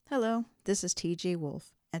Hello, this is TG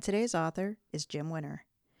Wolff, and today's author is Jim Winter.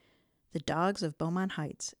 The Dogs of Beaumont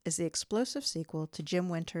Heights is the explosive sequel to Jim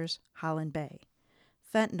Winter's Holland Bay.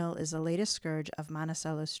 Fentanyl is the latest scourge of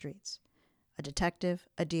Monticello streets. A detective,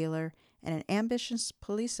 a dealer, and an ambitious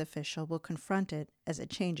police official will confront it as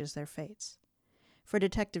it changes their fates. For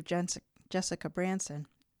Detective Jessica Branson,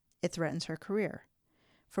 it threatens her career.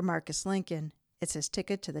 For Marcus Lincoln, it's his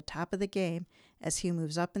ticket to the top of the game as he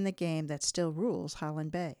moves up in the game that still rules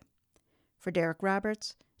Holland Bay. For Derek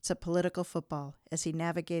Roberts, it's a political football as he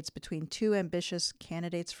navigates between two ambitious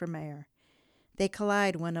candidates for mayor. They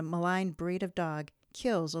collide when a maligned breed of dog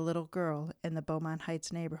kills a little girl in the Beaumont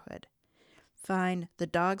Heights neighborhood. Find The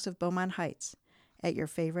Dogs of Beaumont Heights at your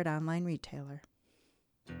favorite online retailer.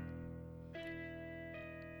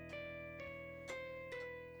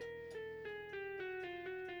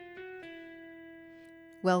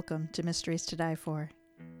 Welcome to Mysteries to Die For.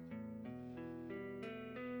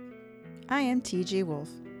 I am TG Wolff,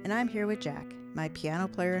 and I'm here with Jack, my piano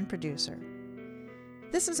player and producer.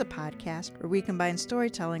 This is a podcast where we combine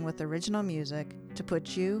storytelling with original music to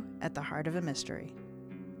put you at the heart of a mystery.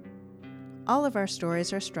 All of our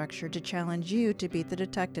stories are structured to challenge you to beat the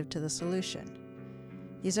detective to the solution.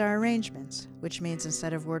 These are arrangements, which means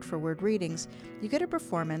instead of word-for-word readings, you get a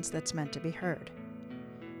performance that's meant to be heard.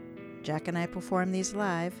 Jack and I perform these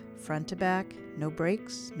live, front to back, no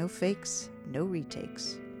breaks, no fakes, no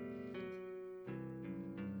retakes.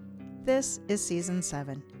 This is Season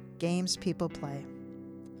 7, Games People Play.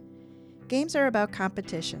 Games are about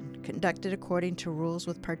competition, conducted according to rules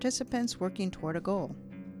with participants working toward a goal.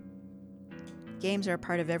 Games are a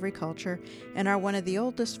part of every culture and are one of the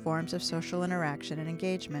oldest forms of social interaction and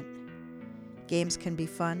engagement. Games can be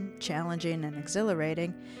fun, challenging, and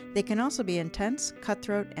exhilarating. They can also be intense,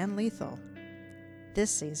 cutthroat, and lethal. This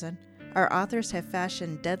season, our authors have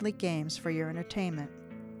fashioned deadly games for your entertainment.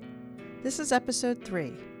 This is Episode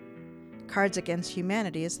 3. Cards Against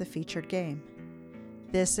Humanity is the featured game.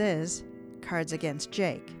 This is Cards Against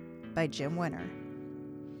Jake by Jim Winter.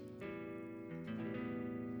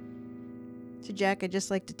 So Jack, I'd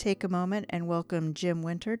just like to take a moment and welcome Jim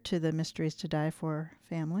Winter to the Mysteries to Die For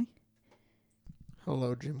family.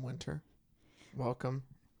 Hello, Jim Winter. Welcome.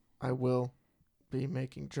 I will be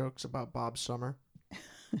making jokes about Bob Summer.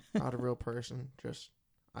 Not a real person, just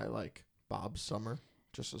I like Bob Summer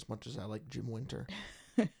just as much as I like Jim Winter.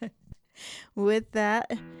 With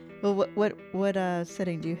that, well, what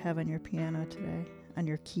setting do you have on your piano today? On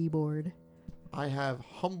your keyboard? I have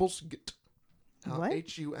Humblesgt. What?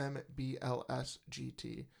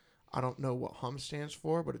 Humblsgt. I don't know what hum stands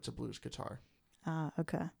for, but it's a blues guitar.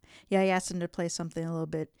 Okay. Yeah, I asked him to play something a little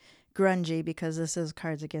bit grungy because this is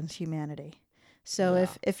Cards Against Humanity. So Yeah.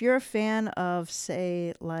 if you're a fan of,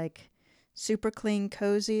 say, like super clean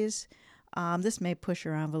cozies, this may push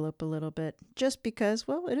your envelope a little bit just because,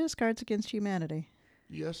 well, it is Cards Against Humanity.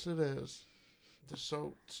 Yes, it is. It's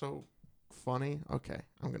so funny. Okay,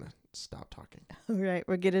 I'm going to stop talking. All right,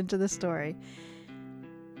 we'll get into the story.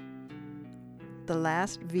 The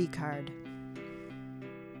Last V Card.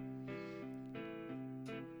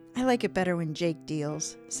 I like it better when Jake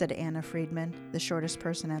deals, said Ana Friedman, the shortest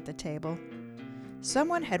person at the table.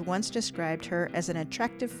 Someone had once described her as an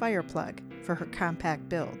attractive fireplug for her compact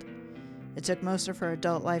build. It took most of her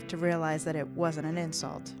adult life to realize that it wasn't an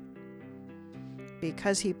insult.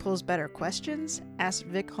 Because he pulls better questions? Asked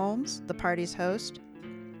Vic Holmes, the party's host.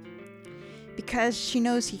 Because she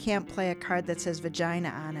knows he can't play a card that says vagina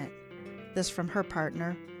on it. This from her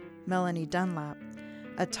partner, Melanie Dunlop,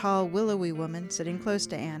 a tall, willowy woman sitting close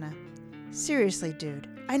to Anna. Seriously, dude,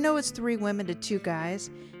 I know it's 3 women to 2 guys,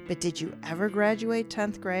 but did you ever graduate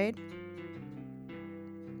 10th grade?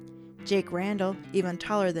 Jake Randall, even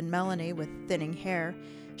taller than Melanie with thinning hair,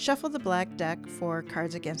 shuffled the black deck for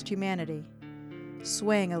Cards Against Humanity.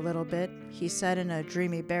 Swaying a little bit, he said in a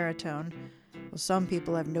dreamy baritone, "Well, some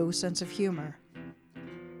people have no sense of humor."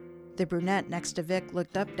 The brunette next to Vic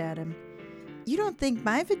looked up at him. "You don't think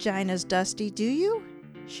my vagina's dusty, do you?"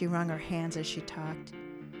 She wrung her hands as she talked.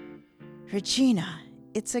 "Regina,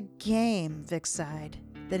 it's a game," Vic sighed.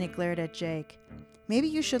 Then he glared at Jake. "Maybe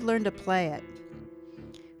you should learn to play it."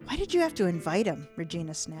 "Why did you have to invite him?"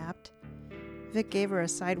 Regina snapped. Vic gave her a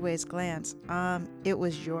sideways glance. It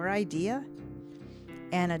was your idea?"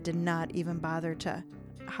 Anna did not even bother to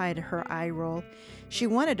hide her eye roll. She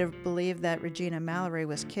wanted to believe that Regina Mallory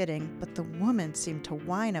was kidding, but the woman seemed to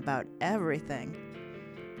whine about everything.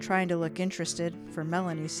 Trying to look interested, for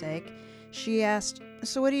Melanie's sake, she asked,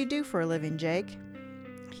 "So what do you do for a living, Jake?"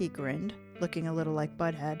 He grinned, looking a little like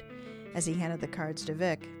Butthead, as he handed the cards to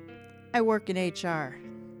Vic. "I work in HR."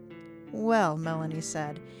 "Well," Melanie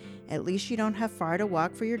said, At least you don't have far to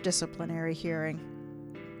walk for your disciplinary hearing.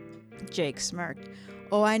 Jake smirked.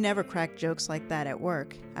 Oh, I never crack jokes like that at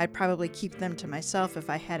work. I'd probably keep them to myself if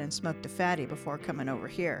I hadn't smoked a fatty before coming over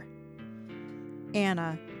here.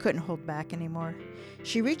 Ana couldn't hold back anymore.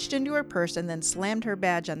 She reached into her purse and then slammed her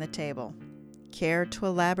badge on the table. Care to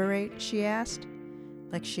elaborate? She asked.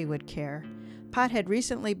 Like she would care. Pot had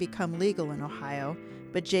recently become legal in Ohio,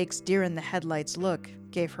 but Jake's deer-in-the-headlights look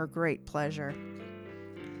gave her great pleasure.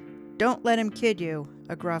 Don't let him kid you,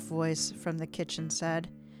 a gruff voice from the kitchen said.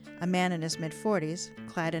 A man in his mid-40s,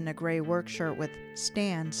 clad in a gray work shirt with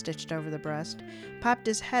Stan stitched over the breast, popped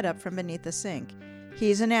his head up from beneath the sink.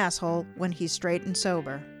 He's an asshole when he's straight and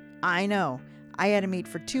sober. I know. I had to meet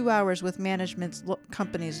for 2 hours with management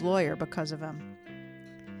company's lawyer because of him.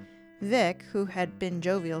 Vic, who had been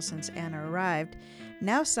jovial since Ana arrived,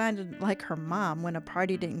 now sounded like her mom when a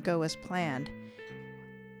party didn't go as planned.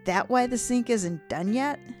 That why the sink isn't done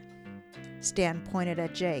yet? Stan pointed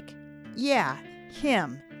at Jake. Yeah,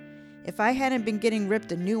 him. If I hadn't been getting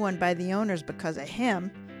ripped a new one by the owners because of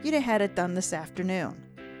him, you'd have had it done this afternoon.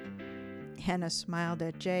 Ana smiled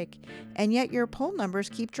at Jake. And yet your poll numbers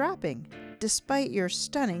keep dropping, despite your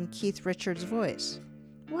stunning Keith Richards voice.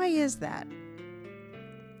 Why is that?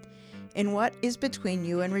 And what is between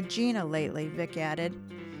you and Regina lately? Vic added.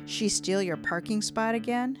 She steal your parking spot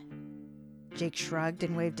again? Jake shrugged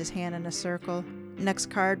and waved his hand in a circle. Next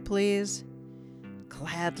card, please.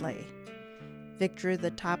 Gladly. Vic drew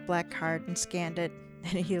the top black card and scanned it,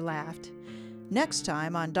 and he laughed. Next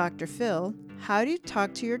time on Dr. Phil, how do you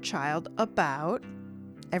talk to your child about...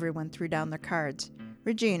 Everyone threw down their cards.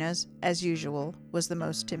 Regina's, as usual, was the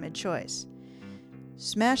most timid choice.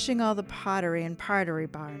 Smashing all the pottery in Pottery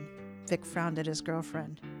Barn. Vic frowned at his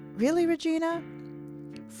girlfriend. Really, Regina?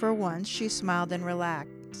 For once, she smiled and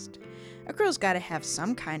relaxed. A girl's got to have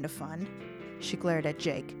some kind of fun. She glared at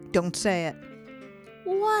Jake. Don't say it.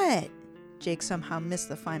 What? Jake somehow missed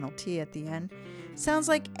the final T at the end. Sounds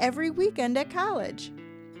like every weekend at college.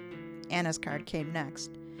 Ana's card came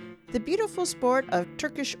next. The beautiful sport of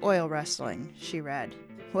Turkish oil wrestling, she read.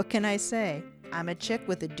 What can I say? I'm a chick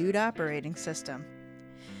with a dude operating system.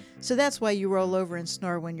 So that's why you roll over and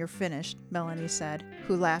snore when you're finished, Melanie said,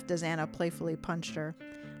 who laughed as Ana playfully punched her.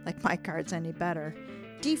 Like my card's any better.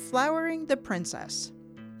 Deflowering the princess.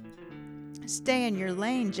 Stay in your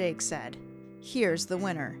lane, Jake said. Here's the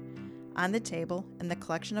winner. On the table, in the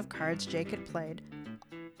collection of cards Jake had played,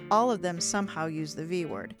 all of them somehow used the V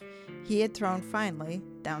word. He had thrown finally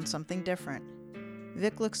down something different.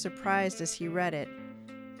 Vic looked surprised as he read it.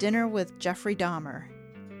 Dinner with Jeffrey Dahmer.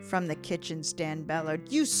 From the kitchen, Stan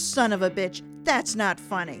bellowed, You son of a bitch! That's not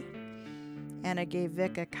funny! Ana gave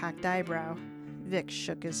Vic a cocked eyebrow. Vic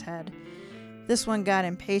shook his head. This one got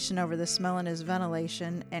impatient over the smell in his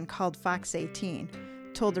ventilation and called Fox 18.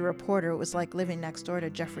 Told the reporter it was like living next door to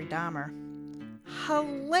Jeffrey Dahmer.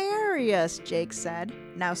 Hilarious, Jake said,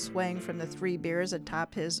 now swaying from the 3 beers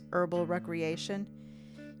atop his herbal recreation.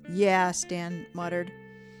 Yeah, Stan muttered.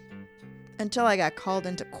 Until I got called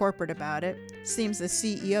into corporate about it. Seems the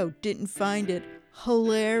CEO didn't find it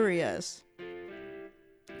hilarious.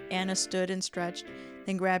 Ana stood and stretched,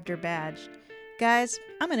 then grabbed her badge. Guys,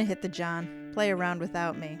 I'm going to hit the John. Play around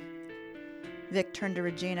without me. Vic turned to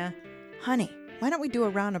Regina. Honey, why don't we do a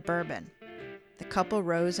round of bourbon? The couple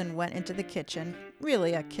rose and went into the kitchen,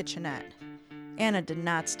 really a kitchenette. Ana did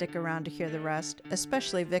not stick around to hear the rest,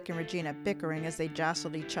 especially Vic and Regina bickering as they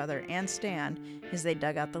jostled each other and Stan as they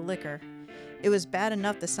dug out the liquor. It was bad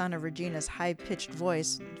enough the sound of Regina's high-pitched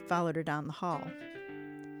voice followed her down the hall.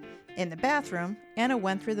 In the bathroom, Ana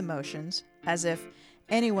went through the motions, as if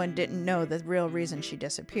anyone didn't know the real reason she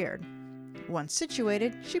disappeared. Once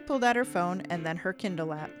situated, she pulled out her phone and then her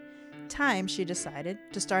Kindle app. Time, she decided,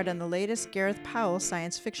 to start on the latest Gareth Powell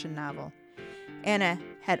science fiction novel. Ana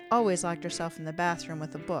had always locked herself in the bathroom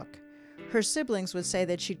with a book. Her siblings would say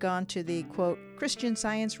that she'd gone to the, quote, Christian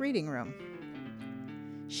Science reading room.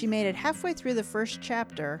 She made it halfway through the first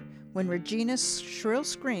chapter when Regina's shrill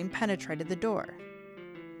scream penetrated the door.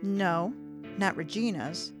 No, not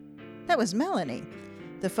Regina's. That was Melanie.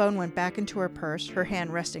 The phone went back into her purse, her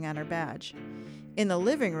hand resting on her badge. In the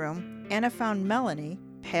living room, Ana found Melanie,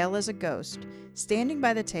 pale as a ghost, standing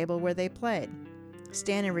by the table where they played.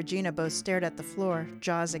 Stan and Regina both stared at the floor,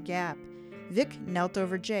 jaws agape. Vic knelt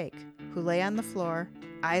over Jake, who lay on the floor,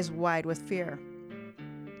 eyes wide with fear.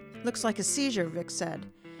 Looks like a seizure, Vic said.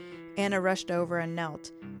 Ana rushed over and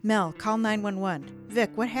knelt. Mel, call 911.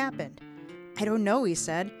 Vic, what happened? I don't know, he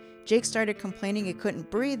said. Jake started complaining he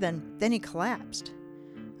couldn't breathe, and then he collapsed.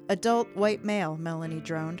 Adult white male, Melanie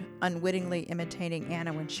droned, unwittingly imitating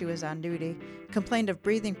Ana when she was on duty, complained of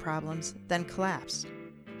breathing problems, then collapsed.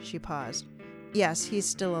 She paused. Yes, he's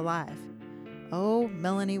still alive. Oh,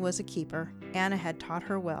 Melanie was a keeper. Ana had taught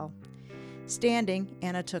her well. Standing,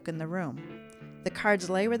 Ana took in the room. The cards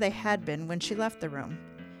lay where they had been when she left the room.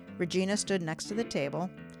 Regina stood next to the table.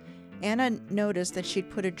 Ana noticed that she'd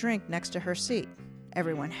put a drink next to her seat.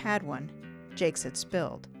 Everyone had one. Jake's had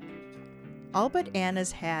spilled. All but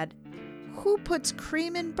Anna's had. Who puts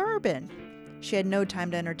cream in bourbon? She had no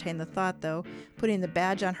time to entertain the thought, though. Putting the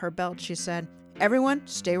badge on her belt, she said, Everyone,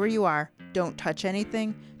 stay where you are. Don't touch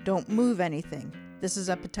anything. Don't move anything. This is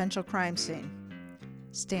a potential crime scene.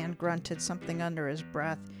 Stan grunted something under his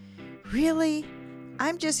breath. Really?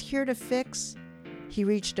 I'm just here to fix... He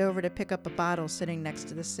reached over to pick up a bottle sitting next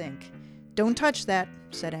to the sink. Don't touch that,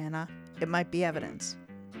 said Ana. It might be evidence.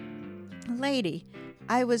 Lady,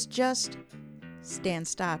 I was just... Stan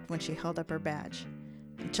stopped when she held up her badge.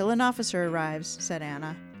 Until an officer arrives, said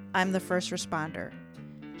Ana. I'm the first responder.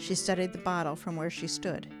 She studied the bottle from where she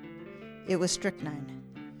stood. It was strychnine.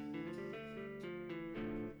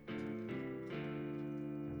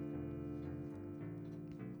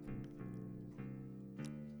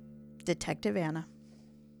 Detective Ana.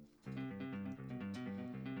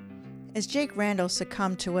 As Jake Randall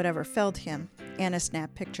succumbed to whatever felled him, Ana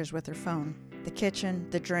snapped pictures with her phone. The kitchen,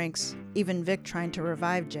 the drinks, even Vic trying to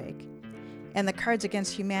revive Jake. And the cards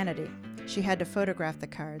against humanity. She had to photograph the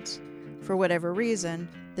cards. For whatever reason,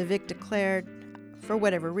 Vic declared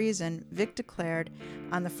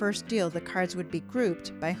on the first deal the cards would be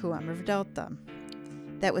grouped by whoever dealt them.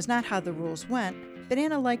 That was not how the rules went, but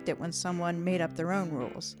Ana liked it when someone made up their own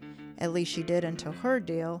rules. At least she did until her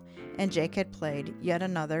deal, and Jake had played yet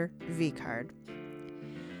another V card.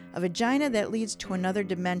 A vagina that leads to another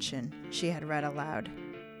dimension, she had read aloud.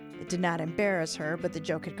 It did not embarrass her, but the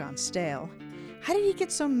joke had gone stale. How did he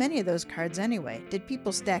get so many of those cards anyway? Did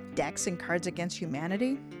people stack decks and cards against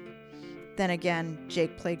humanity? Then again,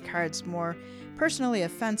 Jake played cards more personally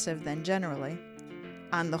offensive than generally.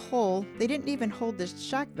 On the whole, they didn't even hold the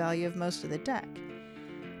shock value of most of the deck.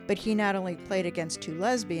 But he not only played against two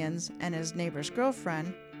lesbians and his neighbor's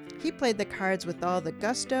girlfriend, he played the cards with all the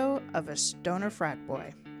gusto of a stoner frat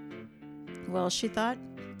boy. Well, she thought,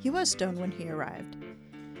 he was stoned when he arrived.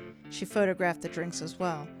 She photographed the drinks as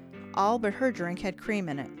well. All but her drink had cream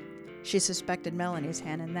in it. She suspected Melanie's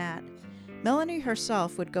hand in that. Melanie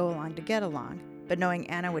herself would go along to get along, but knowing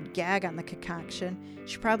Ana would gag on the concoction,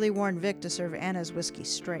 she probably warned Vic to serve Anna's whiskey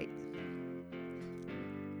straight.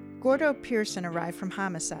 Gordo Pearson arrived from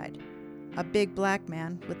homicide. A big black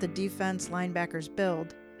man with the defense linebacker's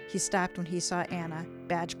build, he stopped when he saw Ana,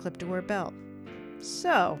 badge clipped to her belt.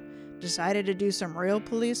 So, decided to do some real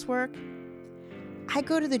police work? I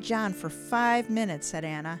go to the John for 5 minutes, said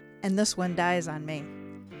Ana, and this one dies on me.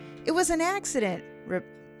 It was an accident,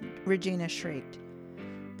 Regina shrieked.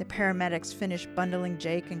 The paramedics finished bundling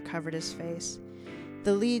Jake and covered his face.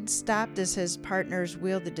 The lead stopped as his partners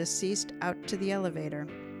wheeled the deceased out to the elevator.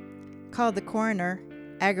 Called the coroner.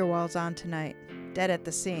 Agarwal's on tonight. Dead at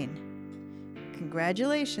the scene.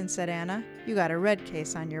 Congratulations, said Ana. You got a red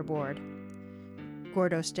case on your board.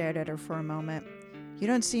 Gordo stared at her for a moment. You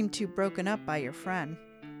don't seem too broken up by your friend.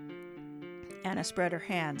 Ana spread her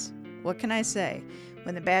hands. What can I say?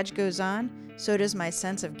 When the badge goes on, so does my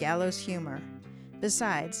sense of gallows humor.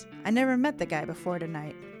 Besides, I never met the guy before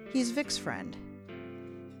tonight. He's Vic's friend.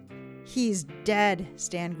 He's dead,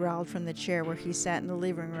 Stan growled from the chair where he sat in the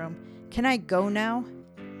living room. Can I go now?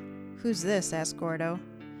 Who's this? Asked Gordo.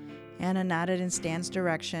 Ana nodded in Stan's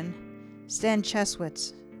direction. Stan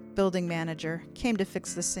Cheswicz, building manager, came to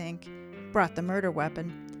fix the sink, brought the murder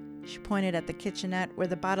weapon. She pointed at the kitchenette where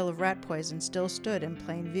the bottle of rat poison still stood in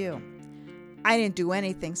plain view. I didn't do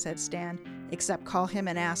anything, said Stan, except call him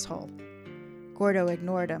an asshole. Gordo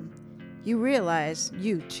ignored him. You realize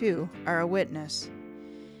you, too, are a witness.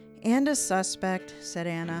 And a suspect, said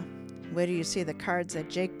Ana. Where do you see the cards that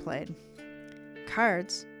Jake played?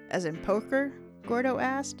 Cards? As in poker? Gordo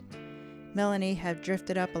asked. Melanie had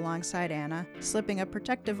drifted up alongside Ana, slipping a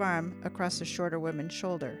protective arm across the shorter woman's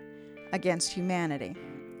shoulder. Against humanity.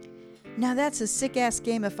 Now that's a sick-ass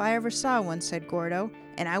game if I ever saw one, said Gordo.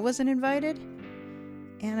 And I wasn't invited?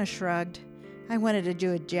 Ana shrugged. I wanted to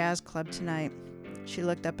do a jazz club tonight. She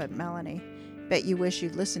looked up at Melanie. Bet you wish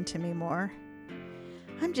you'd listened to me more.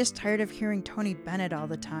 I'm just tired of hearing Tony Bennett all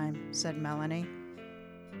the time, said Melanie.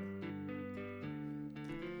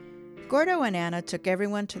 Gordo and Ana took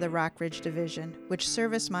everyone to the Rockridge Division, which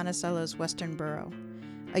serviced Monticello's western borough.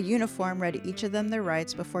 A uniform read each of them their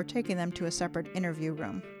rights before taking them to a separate interview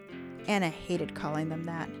room. Ana hated calling them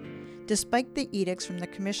that. Despite the edicts from the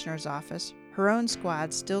commissioner's office, her own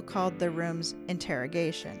squad still called their rooms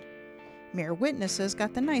interrogation. Mere witnesses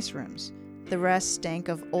got the nice rooms. The rest stank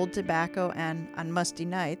of old tobacco and, on musty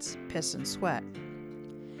nights, piss and sweat.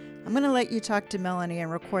 I'm going to let you talk to Melanie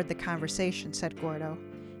and record the conversation, said Gordo.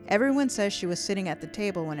 Everyone says she was sitting at the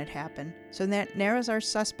table when it happened, so that narrows our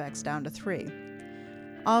suspects down to 3.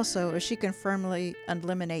 Also, if she can firmly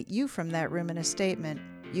eliminate you from that room in a statement,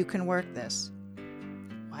 you can work this.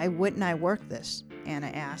 Why wouldn't I work this? Ana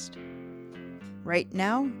asked. Right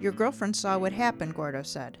now, your girlfriend saw what happened, Gordo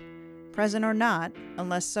said. Present or not,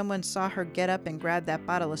 unless someone saw her get up and grab that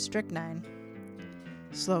bottle of strychnine.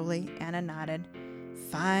 Slowly, Ana nodded.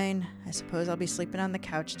 Fine, I suppose I'll be sleeping on the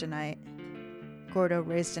couch tonight. Gordo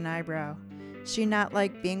raised an eyebrow. She not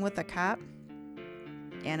like being with a cop?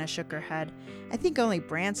 Ana shook her head. I think only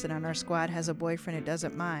Branson on our squad has a boyfriend who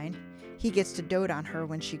doesn't mind. He gets to dote on her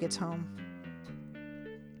when she gets home.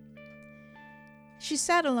 She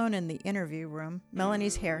sat alone in the interview room.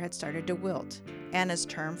 Melanie's hair had started to wilt, Ana's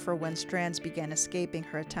term for when strands began escaping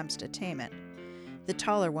her attempts to tame it. The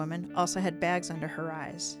taller woman also had bags under her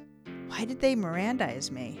eyes. Why did they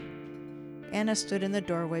Mirandize me? Ana stood in the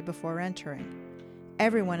doorway before entering.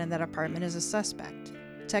 Everyone in that apartment is a suspect.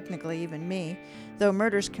 Technically, even me, though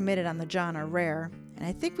murders committed on the John are rare, and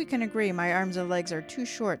I think we can agree my arms and legs are too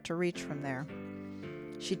short to reach from there.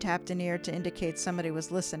 She tapped an ear to indicate somebody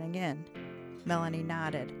was listening in. Melanie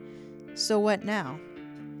nodded. So what now?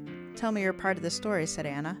 Tell me your part of the story, said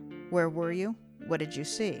Ana. Where were you? What did you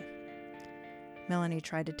see? Melanie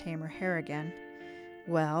tried to tame her hair again.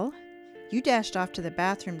 Well, you dashed off to the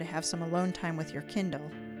bathroom to have some alone time with your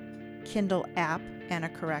Kindle. Kindle app, Ana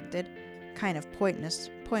corrected. Kind of pointless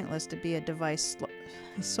to be a device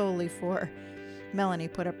solely for... Melanie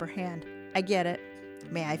put up her hand. I get it.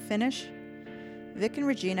 May I finish? Vic and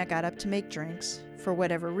Regina got up to make drinks. For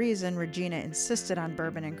whatever reason, Regina insisted on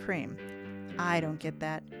bourbon and cream. I don't get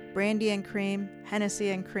that. Brandy and cream, Hennessy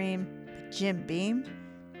and cream, but Jim Beam?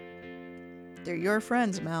 They're your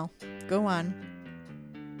friends, Mel. Go on.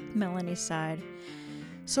 Melanie sighed.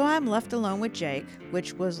 So I'm left alone with Jake,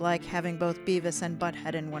 which was like having both Beavis and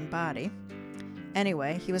Butthead in one body.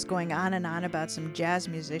 Anyway, he was going on and on about some jazz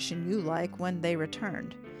musician you like when they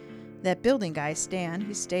returned. That building guy, Stan,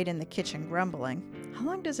 he stayed in the kitchen grumbling. How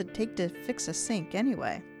long does it take to fix a sink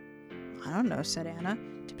anyway? I don't know, said Ana.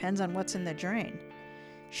 Depends on what's in the drain.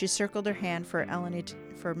 She circled her hand for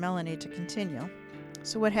Melanie to continue.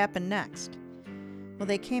 So what happened next? Well,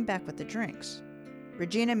 they came back with the drinks.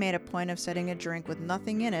 Regina made a point of setting a drink with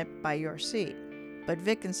nothing in it by your seat, but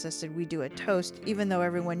Vic insisted we do a toast even though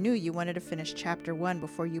everyone knew you wanted to finish chapter 1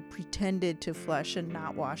 before you pretended to flush and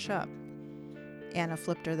not wash up. Ana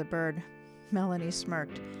flipped her the bird. Melanie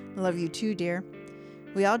smirked. I love you too, dear.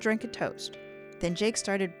 We all drank a toast. Then Jake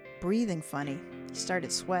started breathing funny. He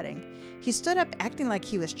started sweating. He stood up acting like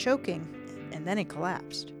he was choking, and then he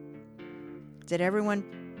collapsed. Did everyone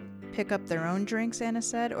pick up their own drinks, Ana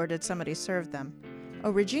said, or did somebody serve them? Oh,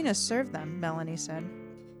 Regina served them, Melanie said.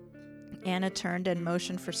 Ana turned and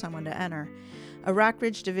motioned for someone to enter. A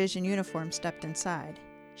Rockridge Division uniform stepped inside.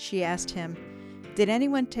 She asked him, Did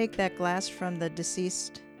anyone take the glass that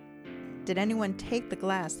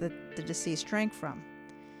the deceased drank from?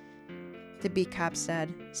 The beat cop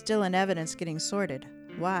said, Still in evidence getting sorted.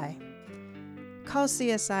 Why? Call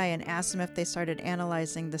CSI and ask them if they started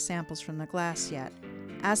analyzing the samples from the glass yet.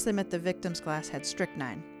 Ask them if the victim's glass had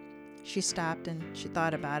strychnine. She stopped and she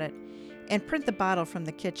thought about it. And print the bottle from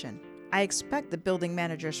the kitchen. I expect the building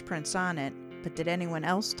manager's prints on it, but did anyone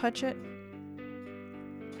else touch it?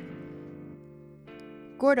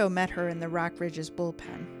 Gordo met her in the Rockridge's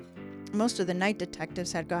bullpen. Most of the night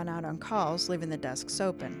detectives had gone out on calls, leaving the desks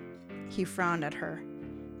open. He frowned at her.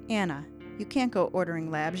 Ana, you can't go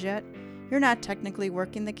ordering labs yet. You're not technically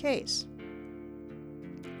working the case.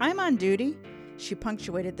 I'm on duty. She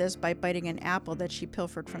punctuated this by biting an apple that she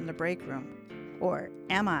pilfered from the break room. Or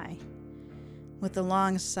am I? With a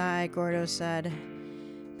long sigh, Gordo said,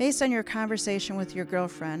 Based on your conversation with your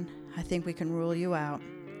girlfriend, I think we can rule you out.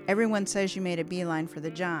 Everyone says you made a beeline for the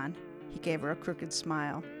John. He gave her a crooked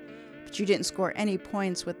smile. But you didn't score any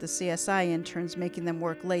points with the CSI interns making them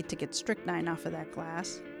work late to get strychnine off of that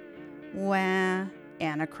glass. Wah,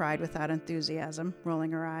 Ana cried without enthusiasm,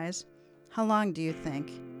 rolling her eyes. How long do you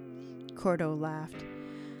think? Gordo laughed.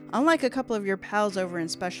 Unlike a couple of your pals over in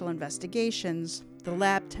special investigations, the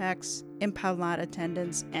lab techs, impound lot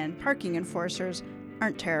attendants, and parking enforcers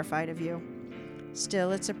aren't terrified of you.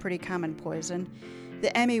 Still, it's a pretty common poison.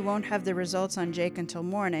 The Emmy won't have the results on Jake until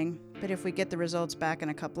morning, but if we get the results back in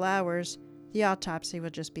a couple hours, the autopsy will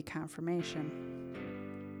just be confirmation.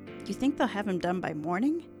 Do you think they'll have him done by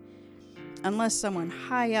morning? Unless someone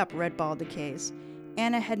high up redballed the case,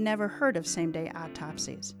 Ana had never heard of same-day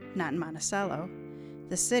autopsies, not in Monticello.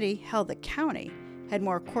 The city, hell, the county, had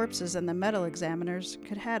more corpses than the medical examiners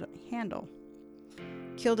could handle.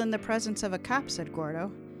 Killed in the presence of a cop, said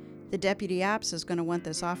Gordo. The deputy ops is going to want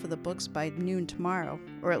this off of the books by noon tomorrow,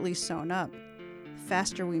 or at least sewn up. The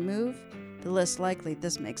faster we move, the less likely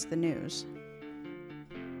this makes the news.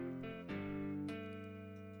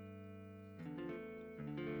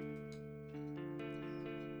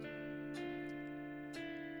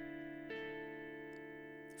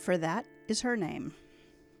 For that is her name.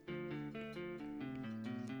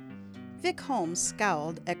 Vic Holmes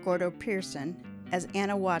scowled at Gordo Pearson as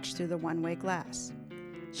Ana watched through the one-way glass.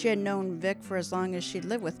 She had known Vic for as long as she'd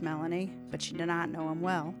lived with Melanie, but she did not know him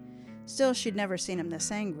well. Still, she'd never seen him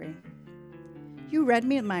this angry. You read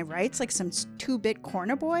me my rights like some 2-bit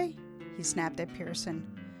corner boy? He snapped at Pearson.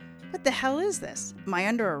 What the hell is this? Am I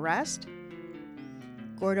under arrest?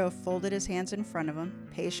 Gordo folded his hands in front of him,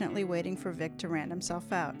 patiently waiting for Vic to rant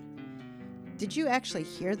himself out. Did you actually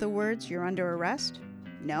hear the words, "You're under arrest"?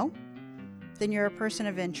 No? Then you're a person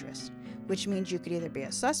of interest, which means you could either be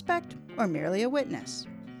a suspect or merely a witness.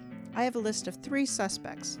 I have a list of 3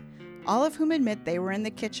 suspects, all of whom admit they were in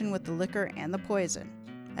the kitchen with the liquor and the poison.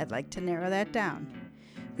 I'd like to narrow that down.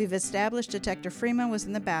 We've established Detective Freeman was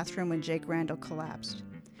in the bathroom when Jake Randall collapsed.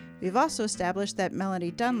 We've also established that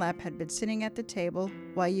Melanie Dunlop had been sitting at the table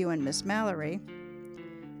while you and Miss Mallory...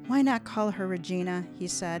 Why not call her Regina, he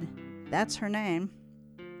said. That's her name.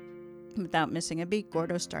 Without missing a beat,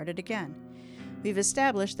 Gordo started again. We've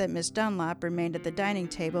established that Miss Dunlop remained at the dining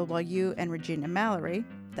table while you and Regina Mallory,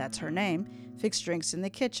 that's her name, fixed drinks in the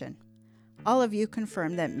kitchen. All of you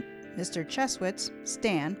confirmed that Mr. Cheswicz,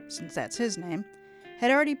 Stan, since that's his name, had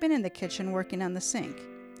already been in the kitchen working on the sink.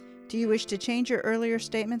 Do you wish to change your earlier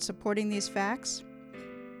statement supporting these facts?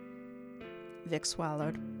 Vic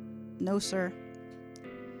swallowed. No, sir.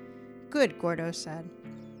 Good, Gordo said.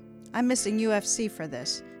 I'm missing UFC for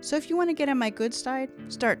this, so if you want to get on my good side,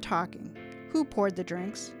 start talking. Who poured the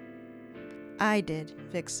drinks? I did,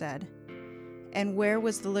 Vic said. And where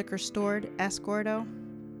was the liquor stored? Asked Gordo.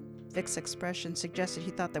 Vic's expression suggested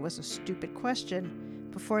he thought that was a stupid question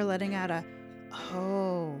before letting out a,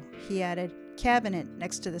 "Oh," he added, "cabinet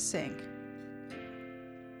next to the sink."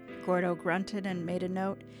 Gordo grunted and made a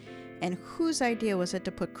note. And whose idea was it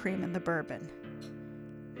to put cream in the bourbon?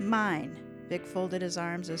 Mine. Vic folded his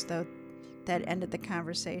arms as though that ended the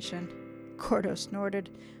conversation. Gordo snorted.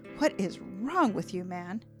 What is wrong with you,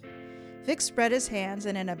 man? Vic spread his hands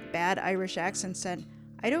and in a bad Irish accent said,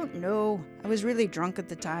 I don't know. I was really drunk at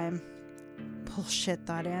the time. Bullshit,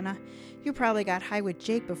 thought Ana. You probably got high with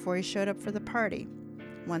Jake before he showed up for the party.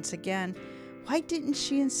 Once again, why didn't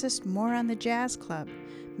she insist more on the jazz club?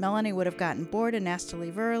 Melanie would have gotten bored and asked to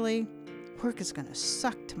leave early. Work is going to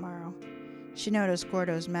suck tomorrow. She noticed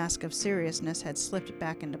Gordo's mask of seriousness had slipped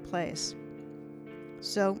back into place.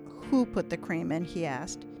 So, who put the cream in, he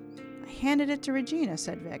asked. I handed it to Regina,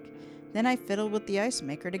 said Vic. Then I fiddled with the ice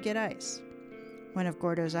maker to get ice. One of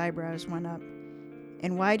Gordo's eyebrows went up.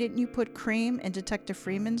 And why didn't you put cream in Detective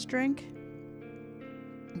Freeman's drink?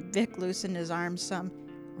 Vic loosened his arms some.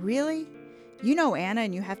 Really? You know Ana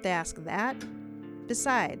and you have to ask that?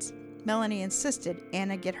 Besides, Melanie insisted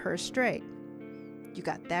Ana get hers straight. You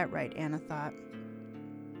got that right, Ana thought.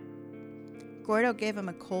 Gordo gave him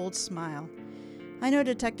a cold smile. I know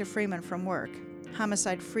Detective Freeman from work.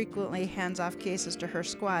 Homicide frequently hands off cases to her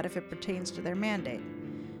squad if it pertains to their mandate.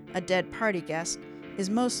 A dead party guest is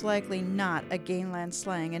most likely not a gangland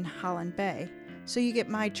slang in Holland Bay, so you get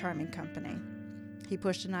my charming company. He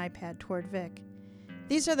pushed an iPad toward Vic.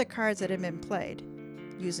 These are the cards that have been played.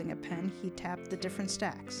 Using a pen, he tapped the different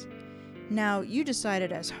stacks. Now, you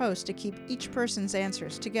decided as host to keep each person's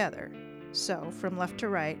answers together. So, from left to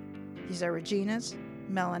right, these are Regina's,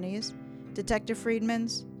 Melanie's, Detective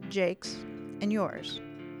Friedman's, Jake's, and yours.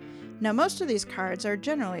 Now, most of these cards are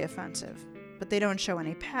generally offensive, but they don't show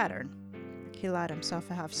any pattern. He allowed himself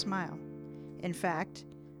a half smile. In fact,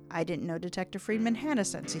 I didn't know Detective Friedman had a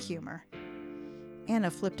sense of humor.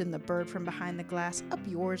 Ana flipped in the bird from behind the glass. Up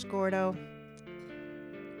yours, Gordo.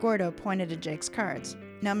 Gordo pointed to Jake's cards.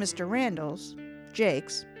 Now, Mr. Randall's,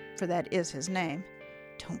 Jake's, for that is his name.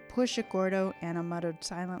 Don't push it, Gordo, Ana muttered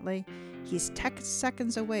silently. He's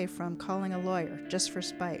seconds away from calling a lawyer, just for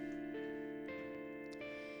spite.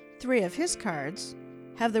 3 of his cards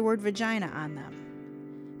have the word vagina on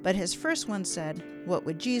them. But his first one said, What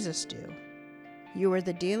would Jesus do? You were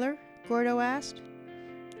the dealer? Gordo asked.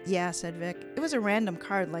 Yeah, said Vic. It was a random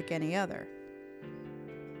card like any other.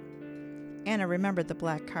 Ana remembered the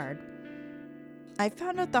black card. I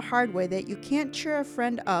found out the hard way that you can't cheer a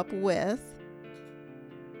friend up with...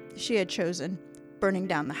 She had chosen burning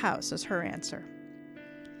down the house as her answer.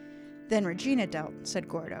 Then Regina dealt, said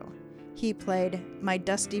Gordo. He played My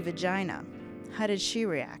Dusty Vagina. How did she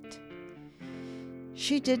react?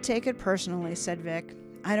 She did take it personally, said Vic.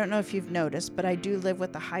 I don't know if you've noticed, but I do live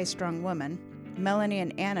with a high-strung woman. Melanie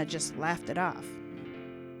and Ana just laughed it off.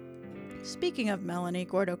 Speaking of Melanie,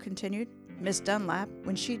 Gordo continued, Miss Dunlop,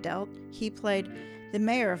 when she dealt, he played the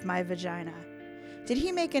mayor of my vagina. Did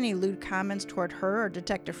he make any lewd comments toward her or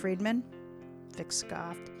Detective Friedman? Vic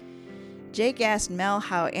scoffed. Jake asked Mel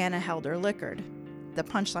how Ana held her liquored. The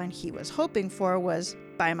punchline he was hoping for was,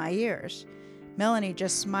 by my ears. Melanie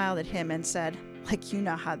just smiled at him and said, like you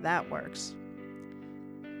know how that works.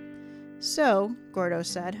 So, Gordo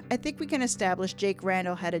said, I think we can establish Jake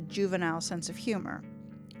Randall had a juvenile sense of humor.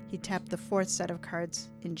 He tapped the fourth set of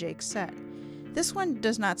cards in Jake's set. This one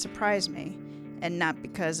does not surprise me, and not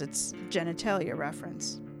because it's genitalia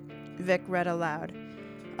reference. Vic read aloud,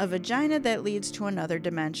 a vagina that leads to another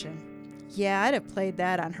dimension. Yeah, I'd have played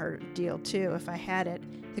that on her deal too if I had it.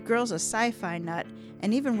 The girl's a sci-fi nut,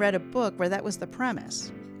 and even read a book where that was the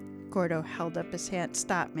premise. Gordo held up his hand.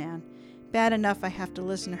 Stop, man. Bad enough I have to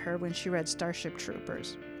listen to her when she read Starship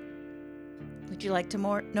Troopers. Would you like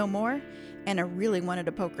to know more? Anna really wanted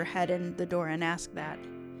to poke her head in the door and ask that.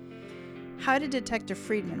 How did Detective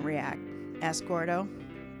Friedman react? Asked Gordo.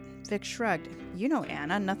 Vic shrugged. You know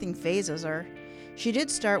Anna, nothing phases her. She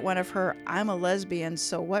did start one of her I'm a lesbian,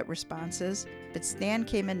 so what responses, but Stan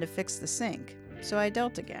came in to fix the sink, so I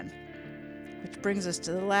dealt again. Which brings us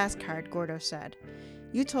to the last card, Gordo said.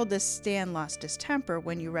 You told us Stan lost his temper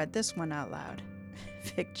when you read this one out loud.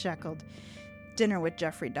 Vic chuckled. Dinner with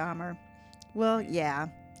Jeffrey Dahmer. Well, yeah,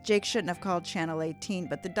 Jake shouldn't have called Channel 18,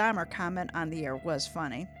 but the Dahmer comment on the air was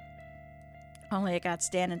funny. Only it got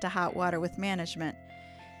Stan into hot water with management.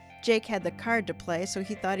 Jake had the card to play, so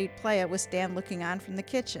he thought he'd play it with Stan looking on from the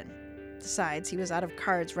kitchen. Besides, he was out of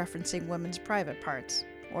cards referencing women's private parts,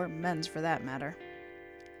 or men's for that matter.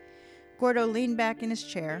 Gordo leaned back in his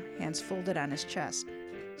chair, hands folded on his chest.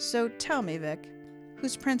 So tell me, Vic,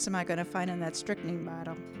 whose prints am I going to find in that strychnine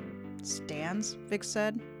bottle? Stan's, Vic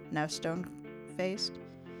said, now stone-faced.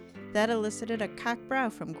 That elicited a cocked brow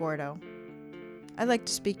from Gordo. I'd like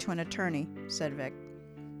to speak to an attorney, said Vic.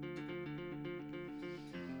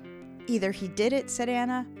 Either he did it, said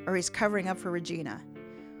Ana, or he's covering up for Regina.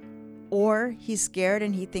 Or he's scared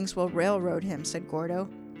and he thinks we'll railroad him, said Gordo.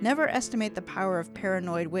 Never estimate the power of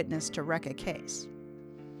paranoid witness to wreck a case.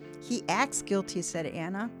 He acts guilty, said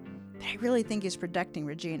Ana, but I really think he's protecting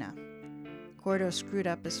Regina. Gordo screwed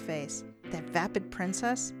up his face. That vapid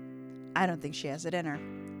princess? I don't think she has it in her.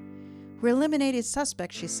 We're eliminated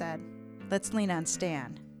suspects, she said. Let's lean on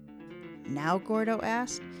Stan. Now, Gordo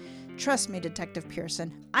asked. Trust me, Detective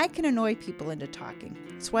Pearson, I can annoy people into talking.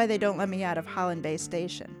 It's why they don't let me out of Holland Bay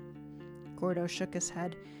Station. Gordo shook his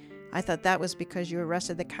head. I thought that was because you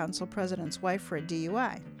arrested the council president's wife for a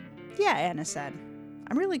DUI. Yeah, Ana said.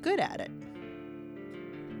 I'm really good at it.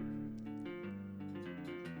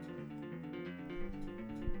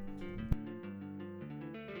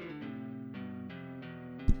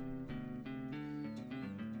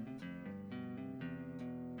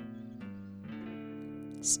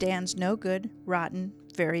 Stan's no good, rotten,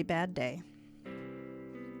 very bad day.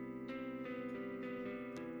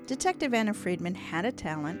 Detective Ana Friedman had a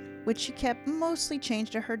talent, which she kept mostly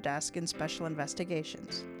chained to her desk in special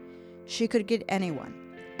investigations. She could get anyone,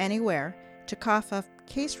 anywhere, to cough up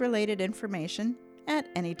case-related information at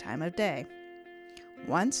any time of day.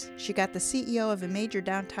 Once, she got the CEO of a major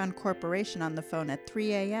downtown corporation on the phone at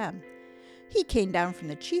 3 a.m. He came down from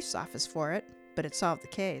the chief's office for it, but it solved the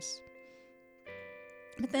case.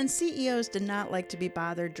 But then CEOs did not like to be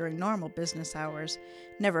bothered during normal business hours,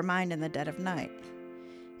 never mind in the dead of night.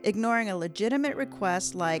 Ignoring a legitimate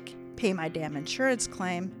request like, pay my damn insurance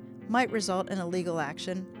claim, might result in a legal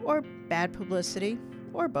action, or bad publicity,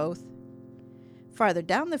 or both. Farther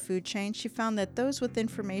down the food chain, she found that those with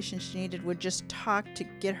information she needed would just talk to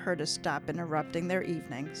get her to stop interrupting their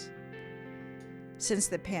evenings. Since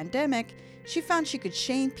the pandemic, she found she could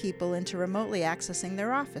shame people into remotely accessing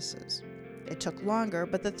their offices. It took longer,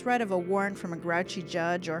 but the threat of a warrant from a grouchy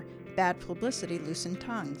judge or bad publicity loosened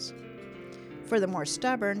tongues. For the more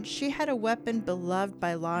stubborn, she had a weapon beloved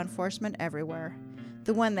by law enforcement everywhere,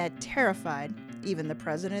 the one that terrified even the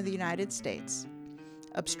President of the United States: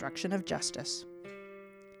 obstruction of justice.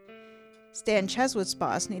 Stan Cheswicz's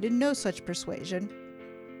boss needed no such persuasion.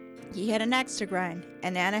 He had an axe to grind,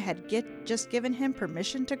 and Ana had just given him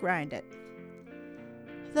permission to grind it.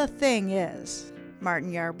 The thing is,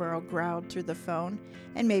 Martin Yarborough growled through the phone,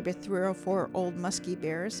 and maybe 3 or 4 old musky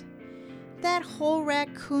beers, that whole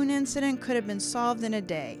raccoon incident could have been solved in a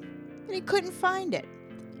day, and he couldn't find it.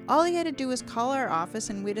 All he had to do was call our office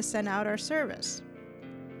and we'd have sent out our service.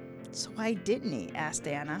 So why didn't he? Asked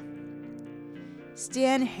Ana.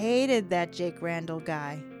 Stan hated that Jake Randall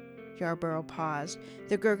guy. Yarborough paused.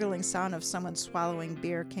 The gurgling sound of someone swallowing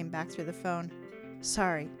beer came back through the phone.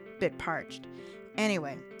 Sorry, bit parched.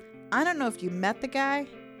 Anyway, I don't know if you met the guy,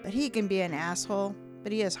 but he can be an asshole,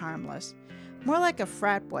 but he is harmless. More like a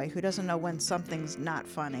frat boy who doesn't know when something's not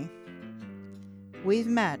funny. We've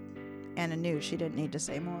met. Ana knew she didn't need to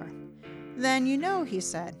say more. Then you know, he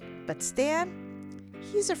said. But Stan?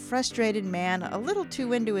 He's a frustrated man, a little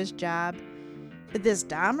too into his job. But this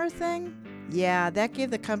Dahmer thing? Yeah, that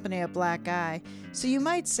gave the company a black eye. So you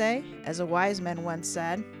might say, as a wise man once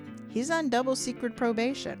said, he's on double secret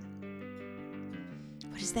probation.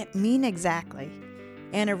 What does that mean exactly?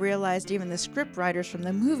 Ana realized even the script writers from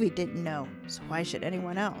the movie didn't know, so why should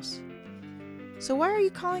anyone else? So why are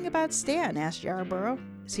you calling about Stan? Asked Yarborough.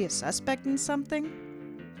 Is he a suspect in something?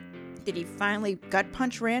 Did he finally gut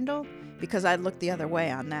punch Randall? Because I'd look the other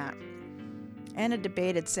way on that. Ana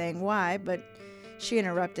debated saying why, but she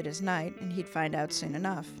interrupted his night, and he'd find out soon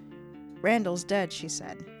enough. Randall's dead, she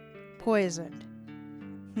said. Poisoned.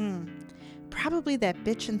 Probably that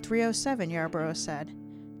bitch in 307, Yarborough said.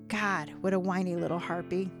 God, what a whiny little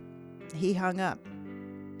harpy. He hung up.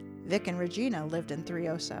 Vic and Regina lived in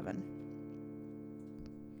 307.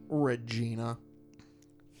 Regina.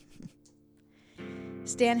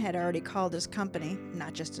 Stan had already called his company,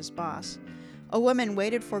 not just his boss. A woman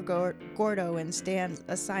waited for Gordo in Stan's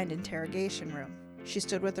assigned interrogation room. She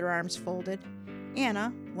stood with her arms folded.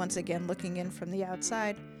 Ana, once again looking in from the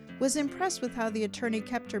outside, was impressed with how the attorney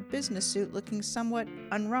kept her business suit looking somewhat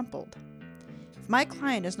unrumpled. If my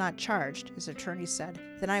client is not charged, his attorney said,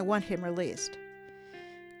 then I want him released.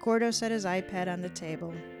 Gordo set his iPad on the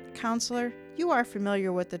table. Counselor, you are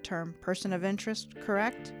familiar with the term person of interest,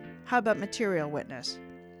 correct? How about material witness?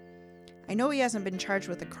 I know he hasn't been charged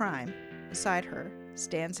with a crime. Beside her,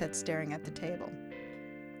 Stan sat staring at the table.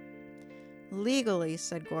 Legally,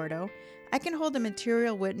 said Gordo, I can hold a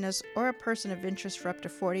material witness or a person of interest for up to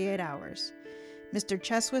 48 hours. Mr.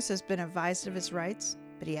 Cheswicz has been advised of his rights,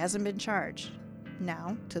 but he hasn't been charged.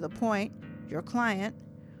 Now, to the point, your client,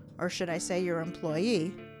 or should I say your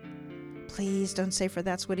employee, please don't say for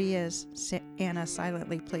that's what he is, Ana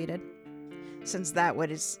silently pleaded. Since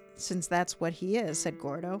that's what he is, said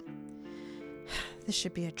Gordo. This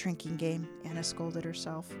should be a drinking game, Ana scolded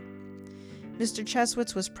herself. Mr.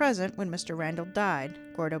 Cheswicz was present when Mr. Randall died,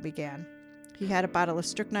 Gordo began. He had a bottle of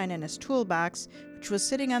strychnine in his toolbox, which was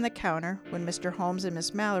sitting on the counter when Mr. Holmes and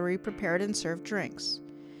Miss Mallory prepared and served drinks.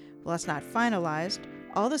 While it's not finalized,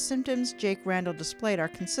 all the symptoms Jake Randall displayed are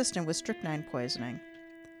consistent with strychnine poisoning.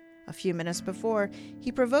 A few minutes before,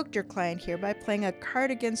 he provoked your client here by playing a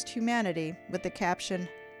card against humanity with the caption,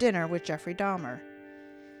 Dinner with Jeffrey Dahmer.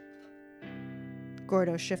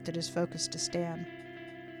 Gordo shifted his focus to Stan.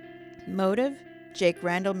 Motive? Jake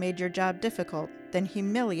Randall made your job difficult, then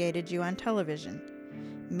humiliated you on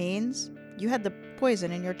television. Means? You had the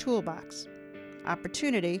poison in your toolbox.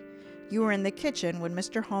 Opportunity? You were in the kitchen when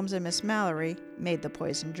Mr. Holmes and Miss Mallory made the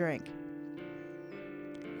poisoned drink.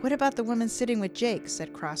 What about the woman sitting with Jake?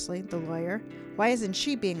 Said Crossley, the lawyer. Why isn't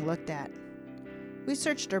she being looked at? We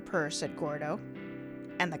searched her purse, said Gordo.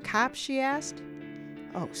 And the cops? She asked.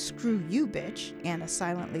 Oh, screw you, bitch, Ana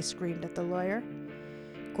silently screamed at the lawyer.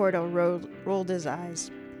 Gordo rolled his eyes.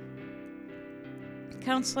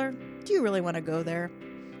 Counselor, do you really want to go there?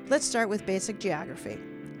 Let's start with basic geography.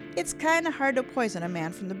 It's kind of hard to poison a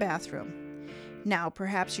man from the bathroom. Now,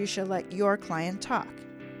 perhaps you should let your client talk.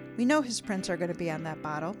 We know his prints are going to be on that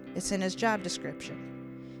bottle. It's in his job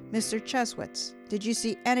description. Mr. Cheswicz, did you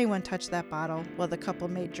see anyone touch that bottle while the couple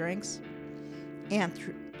made drinks?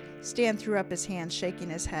 Stan threw up his hands, shaking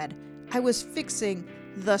his head. I was fixing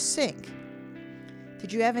the sink.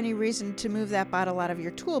 Did you have any reason to move that bottle out of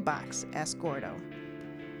your toolbox? Asked Gordo.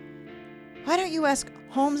 Why don't you ask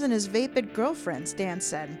Holmes and his vapid girlfriend? Stan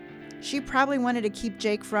said. She probably wanted to keep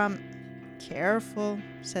Jake from... Careful,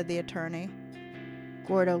 said the attorney.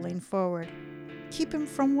 Gordo leaned forward. Keep him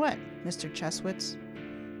from what, Mr. Cheswicz?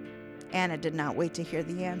 Ana did not wait to hear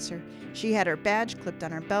the answer. She had her badge clipped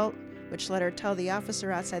on her belt, which let her tell the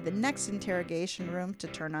officer outside the next interrogation room to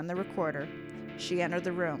turn on the recorder. She entered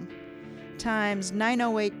the room. Times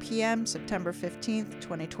 9:08 p.m., September 15th,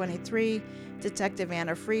 2023, Detective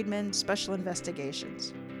Ana Friedman, Special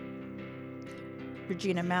Investigations.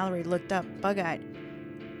 Regina Mallory looked up, bug-eyed.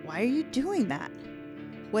 Why are you doing that?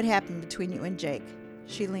 What happened between you and Jake?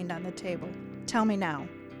 She leaned on the table. Tell me now.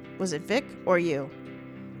 Was it Vic or you?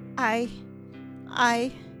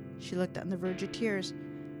 She looked on the verge of tears.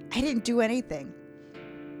 I didn't do anything.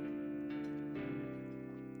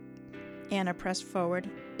 Ana pressed forward,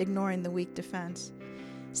 ignoring the weak defense.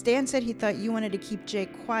 Stan said he thought you wanted to keep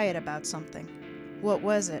Jake quiet about something. What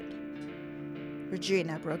was it?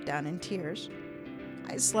 Regina broke down in tears.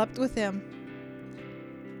 I slept with him.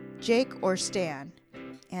 Jake or Stan?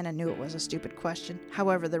 Ana knew it was a stupid question.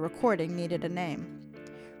 However, the recording needed a name.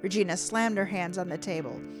 Regina slammed her hands on the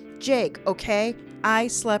table. Jake, okay? I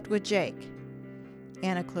slept with Jake.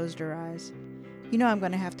 Ana closed her eyes. You know I'm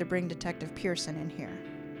going to have to bring Detective Pearson in here.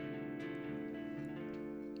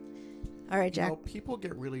 All right, Jack. You know, people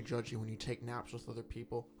get really judgy when you take naps with other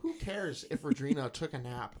people. Who cares if Regina took a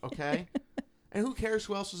nap, okay? And who cares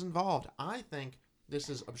who else is involved? I think this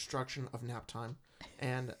is obstruction of nap time.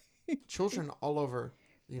 And children all over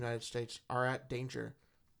the United States are at danger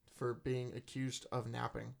for being accused of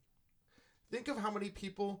napping. Think of how many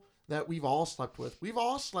people that we've all slept with. We've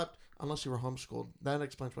all slept, unless you were homeschooled. That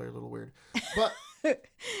explains why you're a little weird. But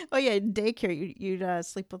oh, yeah, in daycare, you'd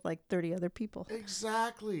sleep with like 30 other people.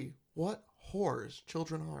 Exactly. What whores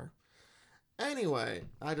children are. Anyway,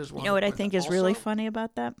 I just want You know what I think is really funny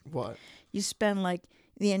about that? What? You spend like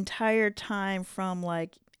the entire time from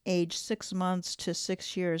like age 6 months to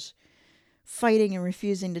 6 years fighting and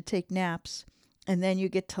refusing to take naps. And then you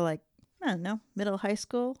get to like, I don't know, middle high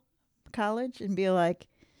school, college, and be like,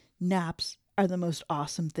 naps are the most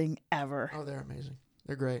awesome thing ever. Oh, they're amazing.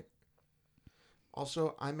 They're great.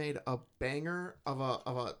 Also, I made a banger of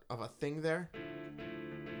a thing there.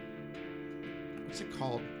 What's it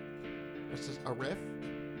called? It's just a riff.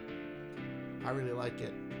 I really like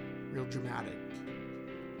it. Real dramatic.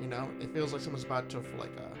 You know, it feels like someone's about to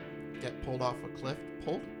get pulled off a cliff.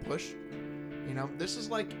 Push. You know, this is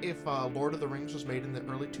like if Lord of the Rings was made in the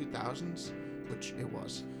early 2000s, which it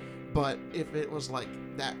was. But if it was like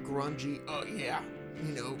that grungy, oh yeah,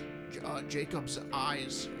 you know, Jacob's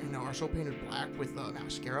eyes, you know, are so painted black with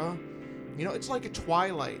mascara. You know, it's like a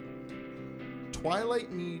Twilight.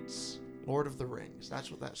 Twilight meets Lord of the Rings.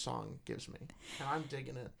 That's what that song gives me. And I'm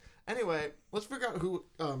digging it. Anyway, let's figure out who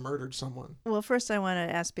murdered someone. Well, first I want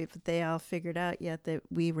to ask people if they all figured out yet that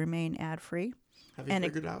we remain ad-free. Have you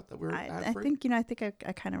figured out that we're ad-free? I think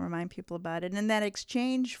I kind of remind people about it. And that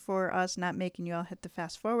exchange for us not making you all hit the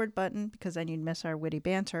fast forward button because then you'd miss our witty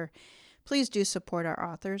banter. Please do support our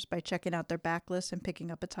authors by checking out their backlist and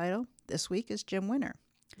picking up a title. This week is Jim Winter.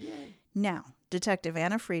 Yay. Now, Detective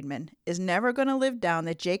Ana Friedman is never going to live down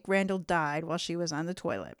that Jake Randall died while she was on the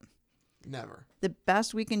toilet. Never. The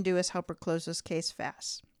best we can do is help her close this case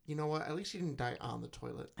fast. You know what? At least she didn't die on the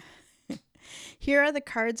toilet. Here are the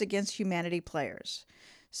Cards Against Humanity players.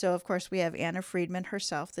 So, of course, we have Ana Friedman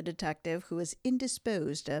herself, the detective, who is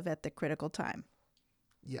indisposed of at the critical time.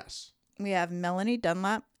 Yes. We have Melanie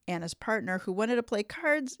Dunlop, Anna's partner, who wanted to play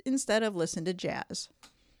cards instead of listen to jazz.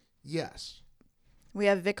 Yes. We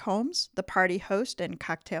have Vic Holmes, the party host and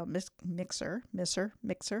cocktail mixer.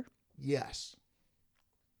 Yes.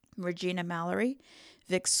 Regina Mallory,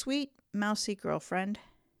 Vic's sweet, mousy girlfriend.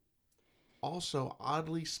 Also,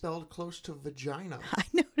 oddly spelled close to vagina. I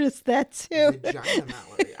noticed that too. Vagina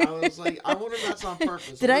Mallory. I was like, I wonder if that's on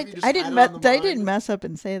purpose. I didn't mess up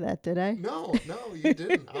and say that, did I? No, you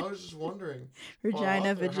didn't. I was just wondering. Vagina.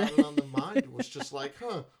 Had it on the mind was just like,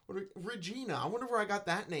 Regina. I wonder where I got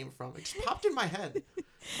that name from. It just popped in my head.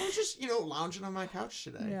 I was just, lounging on my couch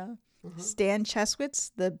today. Yeah. Stan Cheswicz,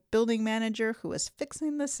 the building manager who was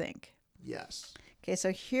fixing the sink. Yes. Okay,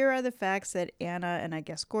 so here are the facts that Ana and I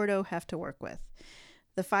guess Gordo have to work with.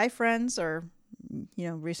 The 5 friends, or,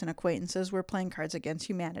 recent acquaintances, were playing Cards Against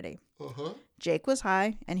Humanity. Uh-huh. Jake was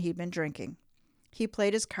high, and he'd been drinking. He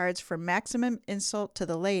played his cards for maximum insult to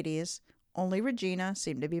the ladies. Only Regina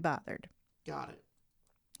seemed to be bothered. Got it.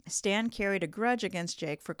 Stan carried a grudge against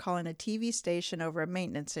Jake for calling a TV station over a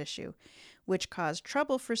maintenance issue, which caused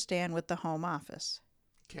trouble for Stan with the home office.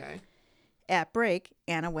 Okay. At break,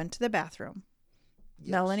 Ana went to the bathroom. Yes.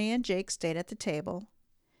 Melanie and Jake stayed at the table.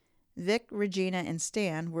 Vic, Regina, and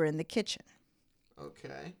Stan were in the kitchen.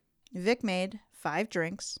 Okay. Vic made 5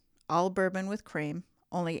 drinks, all bourbon with cream,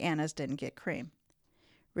 only Anna's didn't get cream.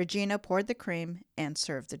 Regina poured the cream and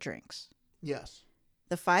served the drinks. Yes.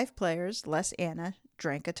 The 5 players, less Ana,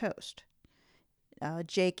 drank a toast.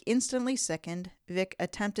 Jake instantly sickened. Vic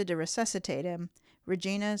attempted to resuscitate him.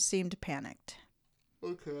 Regina seemed panicked.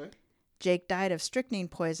 Okay. Jake died of strychnine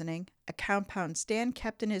poisoning, a compound Stan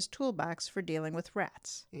kept in his toolbox for dealing with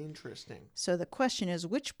rats. Interesting. So the question is,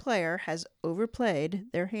 which player has overplayed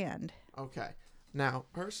their hand? Okay. Now,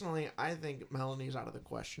 personally, I think Melanie's out of the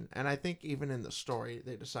question. And I think even in the story,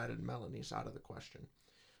 they decided Melanie's out of the question.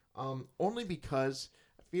 Only because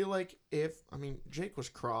I feel like Jake was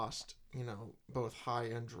crossed, both high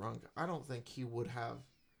and drunk. I don't think he would have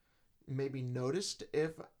maybe noticed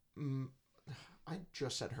if I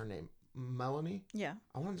just said her name. Melanie? Yeah.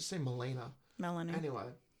 I wanted to say Melena. Melanie. Anyway,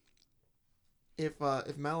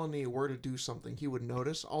 if Melanie were to do something, he would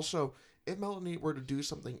notice. Also, if Melanie were to do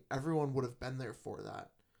something, everyone would have been there for that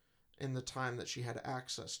in the time that she had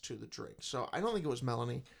access to the drink. So I don't think it was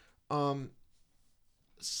Melanie.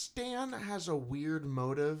 Stan has a weird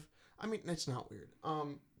motive. I mean, it's not weird.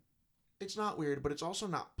 It's not weird, but it's also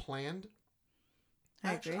not planned.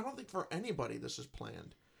 Actually, I don't think for anybody this is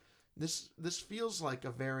planned. This feels like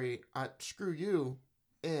a very screw you,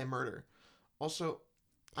 murder. Also,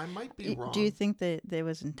 I might be wrong. Do you think that they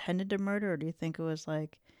was intended to murder, or do you think it was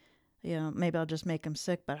like, you know, maybe I'll just make him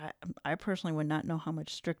sick? But I personally would not know how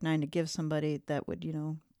much strychnine to give somebody that would, you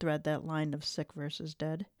know, thread that line of sick versus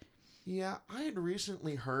dead. Yeah, I had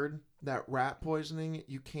recently heard that rat poisoning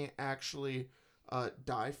you can't actually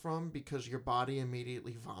die from because your body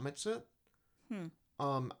immediately vomits it.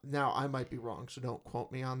 Now I might be wrong, so don't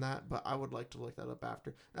quote me on that, but I would like to look that up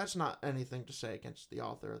after. That's not anything to say against the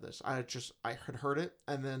author of this. I had heard it,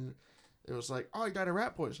 and then it was like, oh, he died of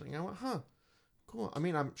rat poisoning. I went, huh, cool. I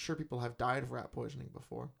mean, I'm sure people have died of rat poisoning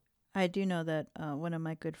before. I do know that one of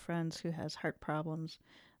my good friends who has heart problems,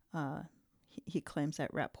 he claims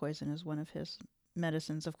that rat poison is one of his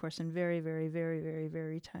medicines, of course, in very, very, very, very,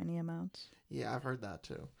 very tiny amounts. Yeah, I've heard that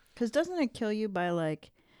too. Because doesn't it kill you by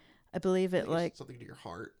like, I believe it like something to your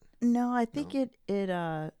heart. No, I think it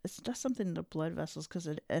does something to the blood vessels because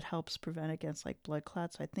it helps prevent against like blood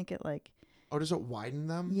clots. So I think it like. Oh, does it widen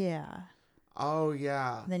them? Yeah. Oh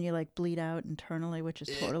yeah. And then you like bleed out internally, which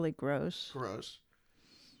is totally gross. Gross.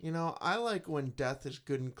 You know, I like when death is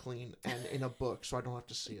good and clean and in a book, so I don't have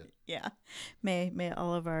to see it. Yeah. May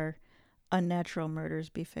all of our unnatural murders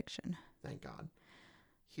be fiction. Thank God.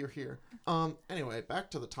 Hear, hear. Anyway, back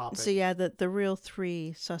to the topic. So yeah, the real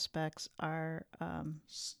three suspects are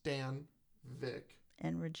Stan, Vic,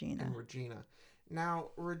 and Regina. Now,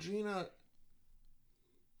 Regina,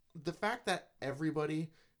 the fact that everybody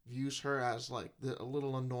views her as like a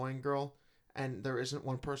little annoying girl, and there isn't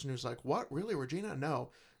one person who's like, "What? Really, Regina?" No.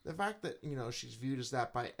 The fact that, you know, she's viewed as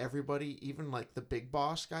that by everybody, even like the big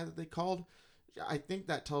boss guy that they called, I think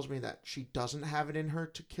that tells me that she doesn't have it in her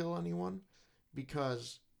to kill anyone.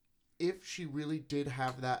 Because if she really did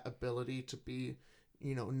have that ability to be,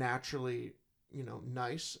 you know, naturally, you know,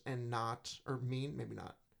 nice and not, or mean, maybe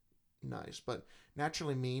not nice, but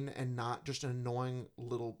naturally mean and not just an annoying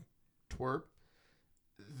little twerp,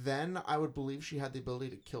 then I would believe she had the ability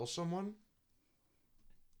to kill someone.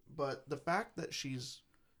 But the fact that she's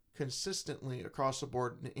consistently across the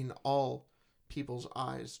board in all people's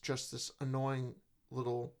eyes just this annoying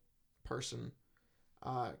little person,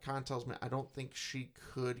 kind of tells me I don't think she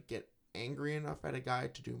could get angry enough at a guy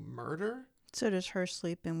to do murder. So does her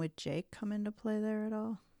sleeping with Jake come into play there at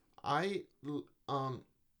all? I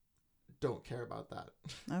don't care about that.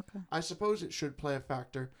 Okay. I suppose it should play a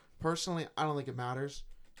factor. Personally, I don't think it matters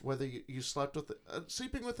whether you slept with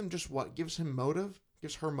sleeping with him. Just what gives her motive,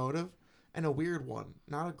 and a weird one,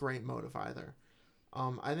 not a great motive either.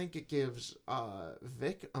 I think it gives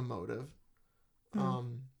Vic a motive.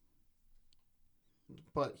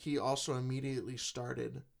 But he also immediately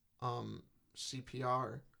started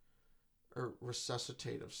CPR or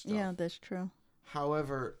resuscitative stuff. Yeah, that's true.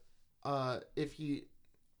 However, if he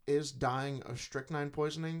is dying of strychnine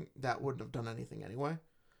poisoning, that wouldn't have done anything anyway.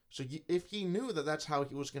 So if he knew that that's how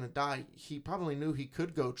he was going to die, he probably knew he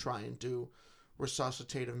could go try and do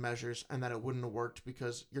resuscitative measures and that it wouldn't have worked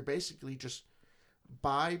because you're basically just,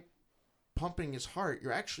 by pumping his heart,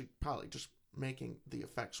 you're actually probably just making the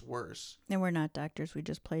effects worse. And we're not doctors. We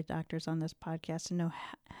just play doctors on this podcast and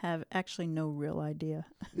have actually no real idea.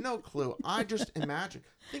 No clue. I just imagine.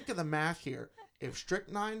 Think of the math here. If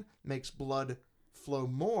strychnine makes blood flow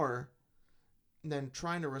more than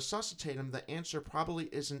trying to resuscitate him, the answer probably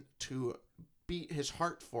isn't to beat his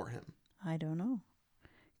heart for him. I don't know.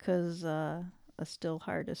 Because a still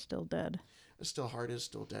heart is still dead. A still heart is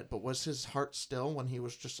still dead. But was his heart still when he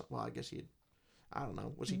was just... Well, I guess he had... I don't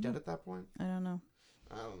know. Was he dead at that point? I don't know.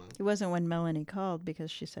 I don't know. It wasn't when Melanie called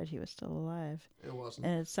because she said he was still alive. It wasn't.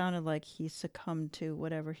 And it sounded like he succumbed to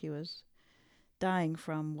whatever he was dying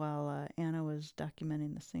from while Anna was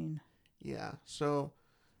documenting the scene. Yeah. So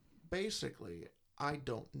basically, I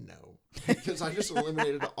don't know because I just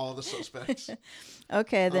eliminated all the suspects.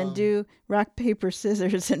 Okay, then do rock, paper,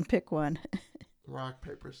 scissors and pick one. Rock,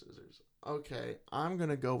 paper, scissors. Okay, I'm going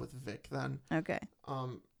to go with Vic then. Okay.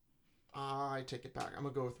 I take it back. I'm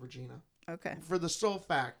going to go with Regina. Okay. For the sole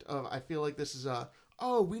fact of, I feel like this is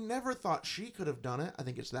we never thought she could have done it. I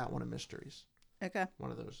think it's that one of mysteries. Okay.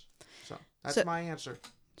 One of those. So, that's my answer.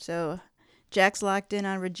 So, Jack's locked in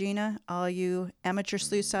on Regina. All you amateur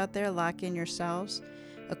sleuths out there, lock in yourselves.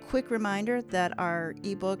 A quick reminder that our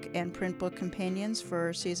ebook and print book companions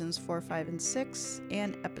for seasons 4, 5, and 6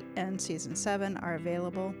 and season 7 are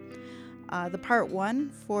available. The part 1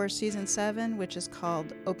 for season 7, which is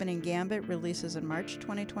called Opening Gambit, releases in March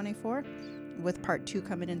 2024, with part 2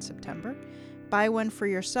 coming in September. Buy one for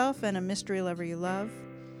yourself and a mystery lover you love.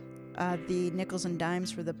 The nickels and dimes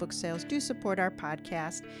for the book sales do support our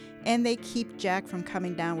podcast, and they keep Jack from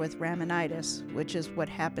coming down with ramenitis, which is what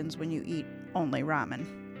happens when you eat only ramen.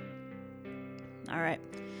 All right,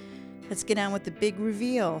 let's get on with the big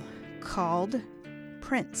reveal called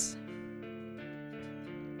Prince.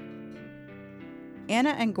 Ana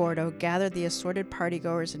and Gordo gathered the assorted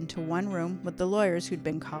partygoers into one room with the lawyers who'd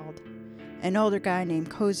been called. An older guy named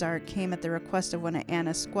Kozar came at the request of one of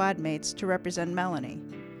Anna's squad mates to represent Melanie.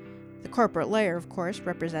 The corporate lawyer, of course,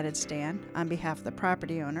 represented Stan on behalf of the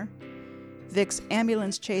property owner. Vic's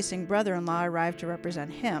ambulance-chasing brother-in-law arrived to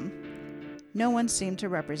represent him. No one seemed to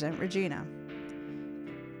represent Regina.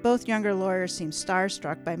 Both younger lawyers seemed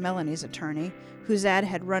starstruck by Melanie's attorney, whose ad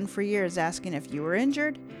had run for years asking if you were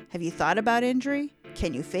injured, have you thought about injury,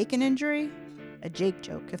 can you fake an injury? A Jake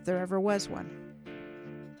joke if there ever was one.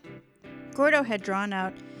 Gordo had drawn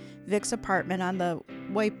out Vic's apartment on the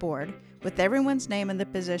whiteboard with everyone's name in the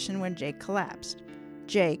position when Jake collapsed.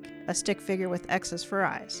 Jake, a stick figure with X's for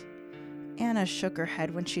eyes. Anna shook her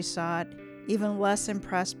head when she saw it, even less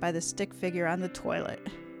impressed by the stick figure on the toilet.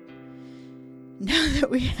 Now that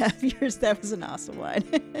we have yours, that was an awesome line.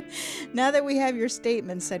 Now that we have your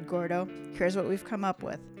statement, said Gordo, here's what we've come up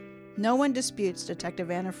with. No one disputes Detective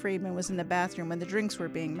Ana Friedman was in the bathroom when the drinks were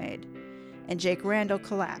being made, and Jake Randall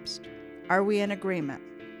collapsed. Are we in agreement?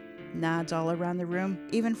 Nods all around the room,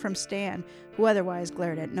 even from Stan, who otherwise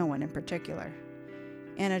glared at no one in particular.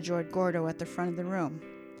 Anna joined Gordo at the front of the room.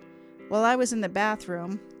 While I was in the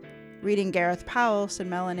bathroom, reading Gareth Powell, said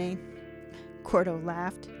Melanie. Gordo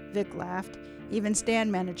laughed. Vic laughed. Even Stan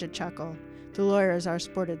managed a chuckle. The lawyers are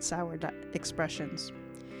sported sour expressions.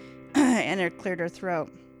 Anna cleared her throat.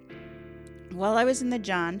 While I was in the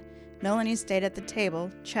John, Melanie stayed at the table,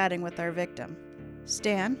 chatting with our victim.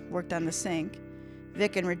 Stan worked on the sink.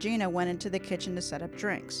 Vic and Regina went into the kitchen to set up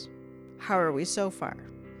drinks. How are we so far?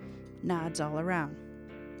 Nods all around.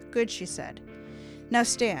 Good, she said. Now,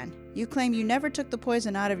 Stan, you claim you never took the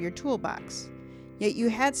poison out of your toolbox, yet you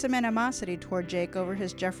had some animosity toward Jake over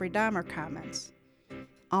his Jeffrey Dahmer comments.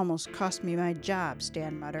 Almost cost me my job,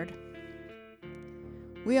 Stan muttered.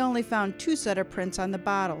 We only found 2 set of prints on the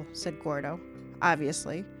bottle, said Gordo.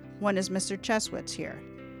 Obviously, one is Mr. Cheswicz here.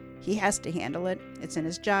 He has to handle it. It's in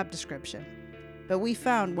his job description. But we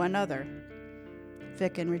found one other.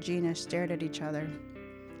 Vic and Regina stared at each other.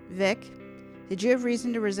 Vic, did you have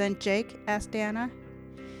reason to resent Jake? Asked Anna.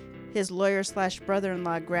 His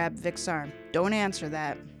lawyer/brother-in-law grabbed Vic's arm. Don't answer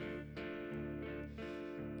that.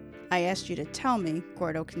 I asked you to tell me,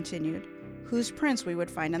 Gordo continued, whose prints we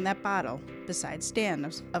would find on that bottle, besides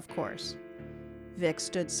Stan's, of course. Vic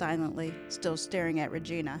stood silently, still staring at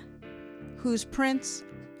Regina. Whose prints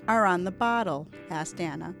are on the bottle? Asked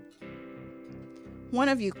Anna. One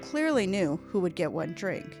of you clearly knew who would get one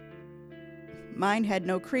drink. Mine had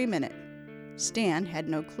no cream in it. Stan had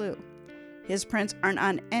no clue. His prints aren't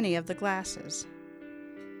on any of the glasses.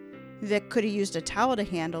 Vic could have used a towel to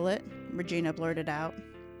handle it, Regina blurted out.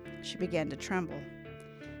 She began to tremble.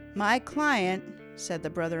 My client, said the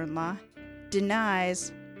brother-in-law,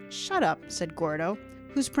 denies. Shut up, said Gordo.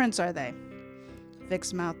 Whose prints are they?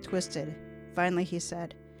 Vic's mouth twisted. Finally he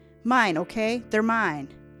said, Mine, okay? They're mine.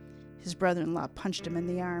 His brother-in-law punched him in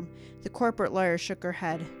the arm. The corporate lawyer shook her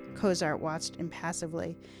head. Kozart watched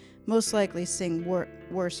impassively, most likely seeing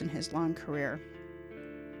worse in his long career.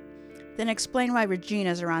 Then explain why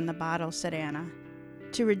Regina's are on the bottle, said Anna.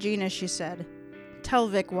 To Regina, she said, tell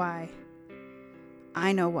Vic why.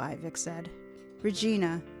 I know why, Vic said.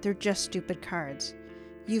 Regina, they're just stupid cards.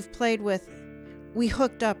 You've played with... We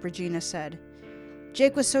hooked up, Regina said.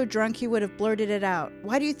 Jake was so drunk he would have blurted it out.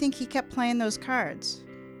 Why do you think he kept playing those cards?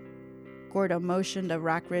 Gordo motioned a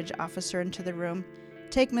Rockridge officer into the room.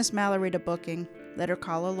 Take Miss Mallory to booking. Let her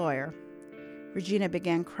call a lawyer. Regina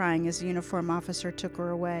began crying as the uniform officer took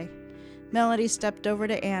her away. Melody stepped over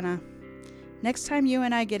to Anna. Next time you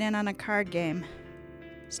and I get in on a card game.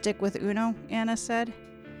 Stick with Uno, Anna said.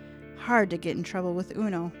 Hard to get in trouble with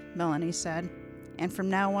Uno, Melanie said. And from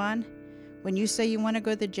now on, when you say you want to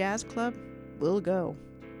go to the jazz club, we'll go.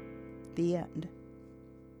 The end.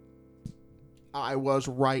 I was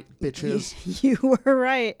right, bitches. You were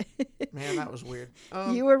right. Man, that was weird.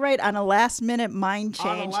 You were right on a last-minute mind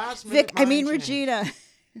change. Vic, I mean Regina.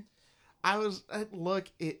 I was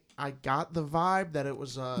I got the vibe that it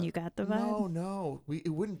was You got the vibe? No,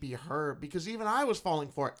 it wouldn't be her, because even I was falling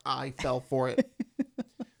for it. I fell for it.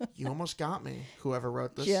 You almost got me, whoever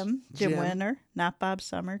wrote this. Jim Winter, not Bob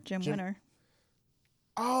Summer. Jim Winter.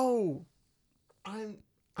 Oh,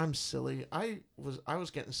 I'm silly. I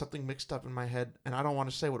was getting something mixed up in my head, and I don't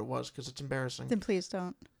want to say what it was because it's embarrassing. Then please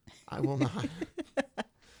don't. I will not.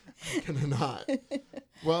 I'm gonna not.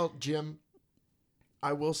 Well, Jim,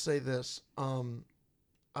 I will say this.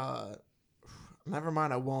 Never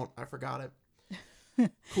mind. I won't. I forgot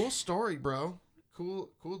it. Cool story, bro.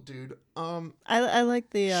 Cool dude. I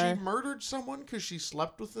like the. She murdered someone because she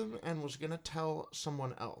slept with him and was gonna tell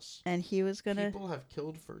someone else. And he was gonna. People have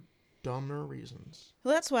killed for dumber reasons.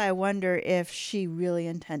 Well, that's why I wonder if she really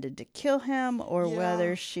intended to kill him or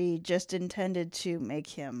whether she just intended to make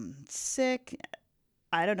him sick.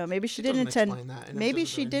 I don't know. Maybe she didn't intend. Maybe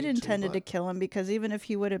she did intend to kill him, because even if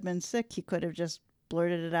he would have been sick, he could have just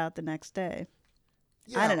blurted it out the next day.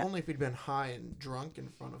 Yeah, I don't know. Only if he'd been high and drunk in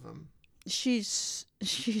front of him. She's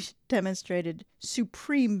demonstrated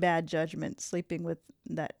supreme bad judgment sleeping with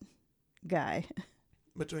that guy.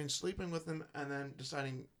 Between sleeping with him and then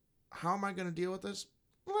deciding, how am I going to deal with this?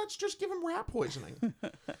 Let's just give him rat poisoning.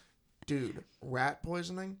 Dude, rat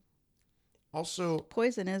poisoning? Also,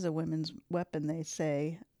 poison is a women's weapon, they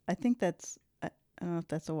say. I think that's, I don't know if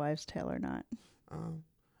that's a wives' tale or not.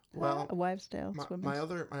 Well, a wives' tale. My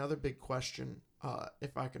other big question,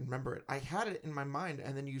 if I can remember it, I had it in my mind,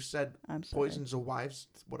 and then you said poison's a wives'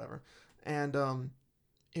 whatever, and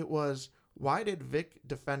it was, why did Vic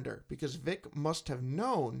defend her? Because Vic must have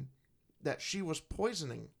known that she was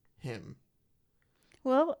poisoning him.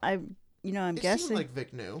 Well, I'm guessing. It seemed like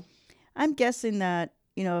Vic knew. I'm guessing that,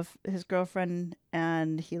 if his girlfriend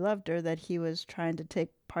and he loved her, that he was trying to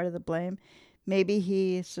take part of the blame. Maybe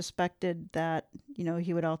he suspected that,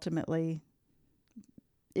 he would ultimately,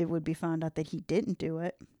 it would be found out that he didn't do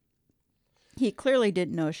it. He clearly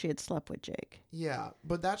didn't know she had slept with Jake. Yeah,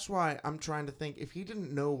 but that's why I'm trying to think, if he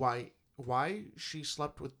didn't know why she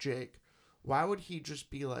slept with Jake, why would he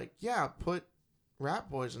just be like, yeah, put rat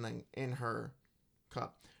poisoning in her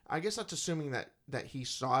cup? I guess that's assuming that he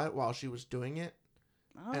saw it while she was doing it.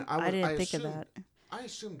 Oh, and I didn't think of that. I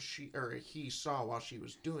assumed he saw while she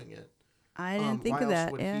was doing it. I didn't think of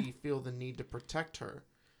that. Why else would he feel the need to protect her?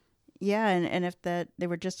 Yeah, and if they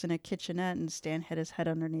were just in a kitchenette and Stan had his head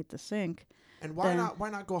underneath the sink. And why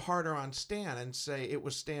not go harder on Stan and say it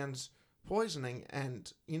was Stan's poisoning?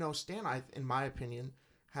 And Stan, in my opinion,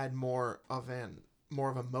 had more of a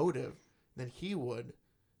motive than he would.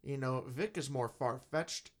 Vic is more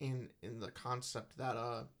far-fetched in the concept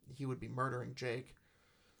that he would be murdering Jake.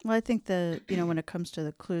 Well, I think when it comes to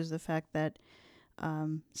the clues, the fact that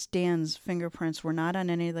Stan's fingerprints were not on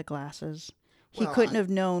any of the glasses. He couldn't have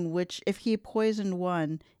known which, if he poisoned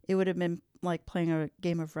one, it would have been like playing a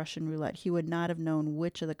game of Russian roulette. He would not have known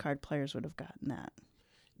which of the card players would have gotten that.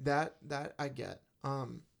 That I get.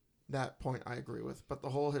 That point I agree with. But the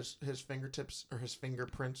whole his fingertips or his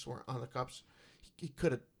fingerprints were on the cups. He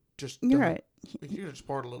could have just. You're right. He could have just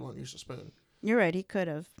poured a little and used a spoon. You're right. He could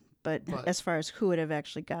have. But as far as who would have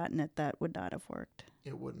actually gotten it, that would not have worked.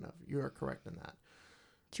 It wouldn't have. You are correct in that.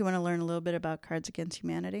 Do you want to learn a little bit about Cards Against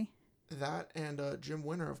Humanity? That and Jim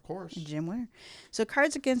Winter, of course. Jim Winter. So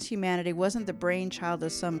Cards Against Humanity wasn't the brainchild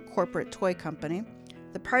of some corporate toy company.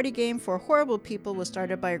 The party game for horrible people was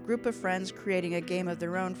started by a group of friends creating a game of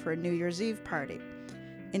their own for a New Year's Eve party.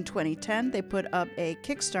 In 2010, they put up a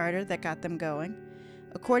Kickstarter that got them going.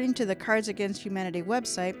 According to the Cards Against Humanity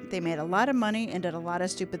website, they made a lot of money and did a lot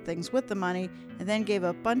of stupid things with the money, and then gave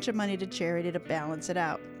a bunch of money to charity to balance it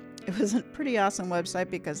out. It was a pretty awesome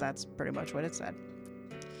website because that's pretty much what it said.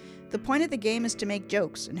 The point of the game is to make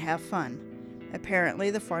jokes and have fun. Apparently,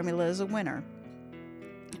 the formula is a winner.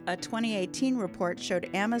 A 2018 report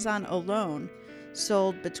showed Amazon alone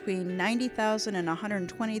sold between 90,000 and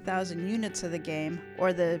 120,000 units of the game,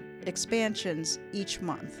 or the expansions, each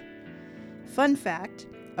month. Fun fact,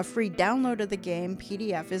 a free download of the game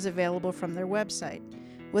PDF is available from their website.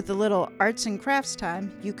 With a little arts and crafts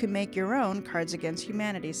time, you can make your own Cards Against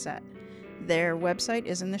Humanity set. Their website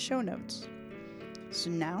is in the show notes. So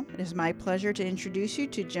now, it is my pleasure to introduce you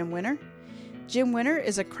to Jim Winter. Jim Winter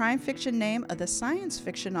is a crime fiction name of the science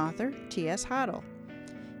fiction author T.S. Hoddle.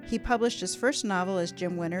 He published his first novel as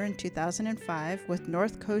Jim Winter in 2005 with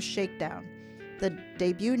North Coast Shakedown, the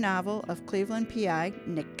debut novel of Cleveland PI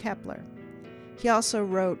Nick Kepler. He also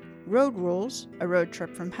wrote Road Rules, A Road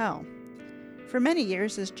Trip from Hell. For many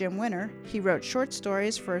years as Jim Winter, he wrote short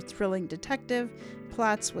stories for Thrilling Detective,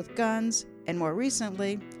 Plots with Guns, and more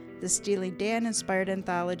recently, the Steely Dan-inspired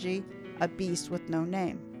anthology, A Beast with No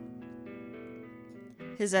Name.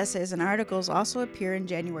 His essays and articles also appear in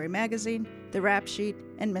January Magazine, The Rap Sheet,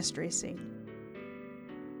 and Mystery Scene.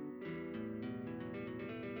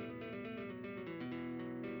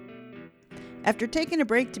 After taking a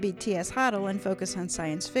break to be T.S. Hoddle and focus on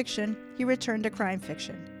science fiction, he returned to crime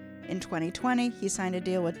fiction. In 2020, he signed a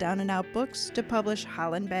deal with Down and Out Books to publish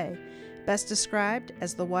Holland Bay, best described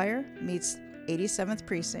as The Wire meets 87th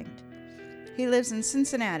Precinct. He lives in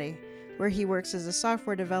Cincinnati, where he works as a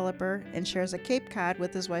software developer and shares a Cape Cod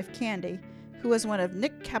with his wife Candy, who is one of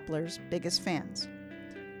Nick Kepler's biggest fans.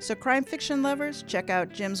 So crime fiction lovers, check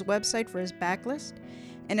out Jim's website for his backlist,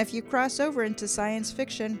 and if you cross over into science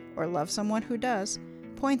fiction or love someone who does,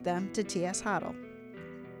 point them to T.S. Hoddle.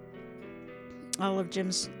 All of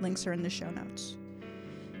Jim's links are in the show notes.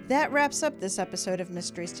 That wraps up this episode of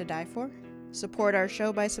Mysteries to Die For. Support our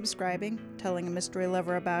show by subscribing, telling a mystery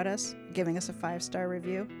lover about us, giving us a 5-star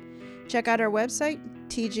review. Check out our website,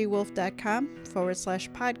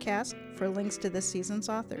 tgwolff.com/podcast, for links to this season's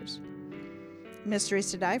authors. Mysteries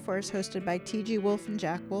to Die For is hosted by TG Wolff and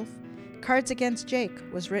Jack Wolff. Cards Against Jake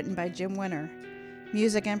was written by Jim Winter.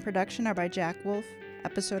 Music and production are by Jack Wolff.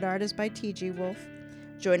 Episode art is by TG Wolff.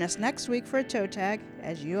 Join us next week for a toe tag,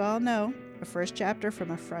 as you all know, a first chapter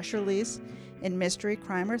from a fresh release in mystery,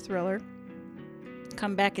 crime, or thriller.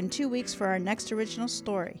 Come back in 2 weeks for our next original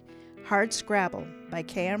story, Hard Scrabble by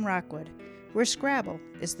K.M. Rockwood, where Scrabble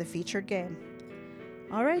is the featured game.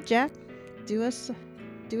 All right, Jack, do us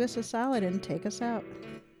a solid and take us out.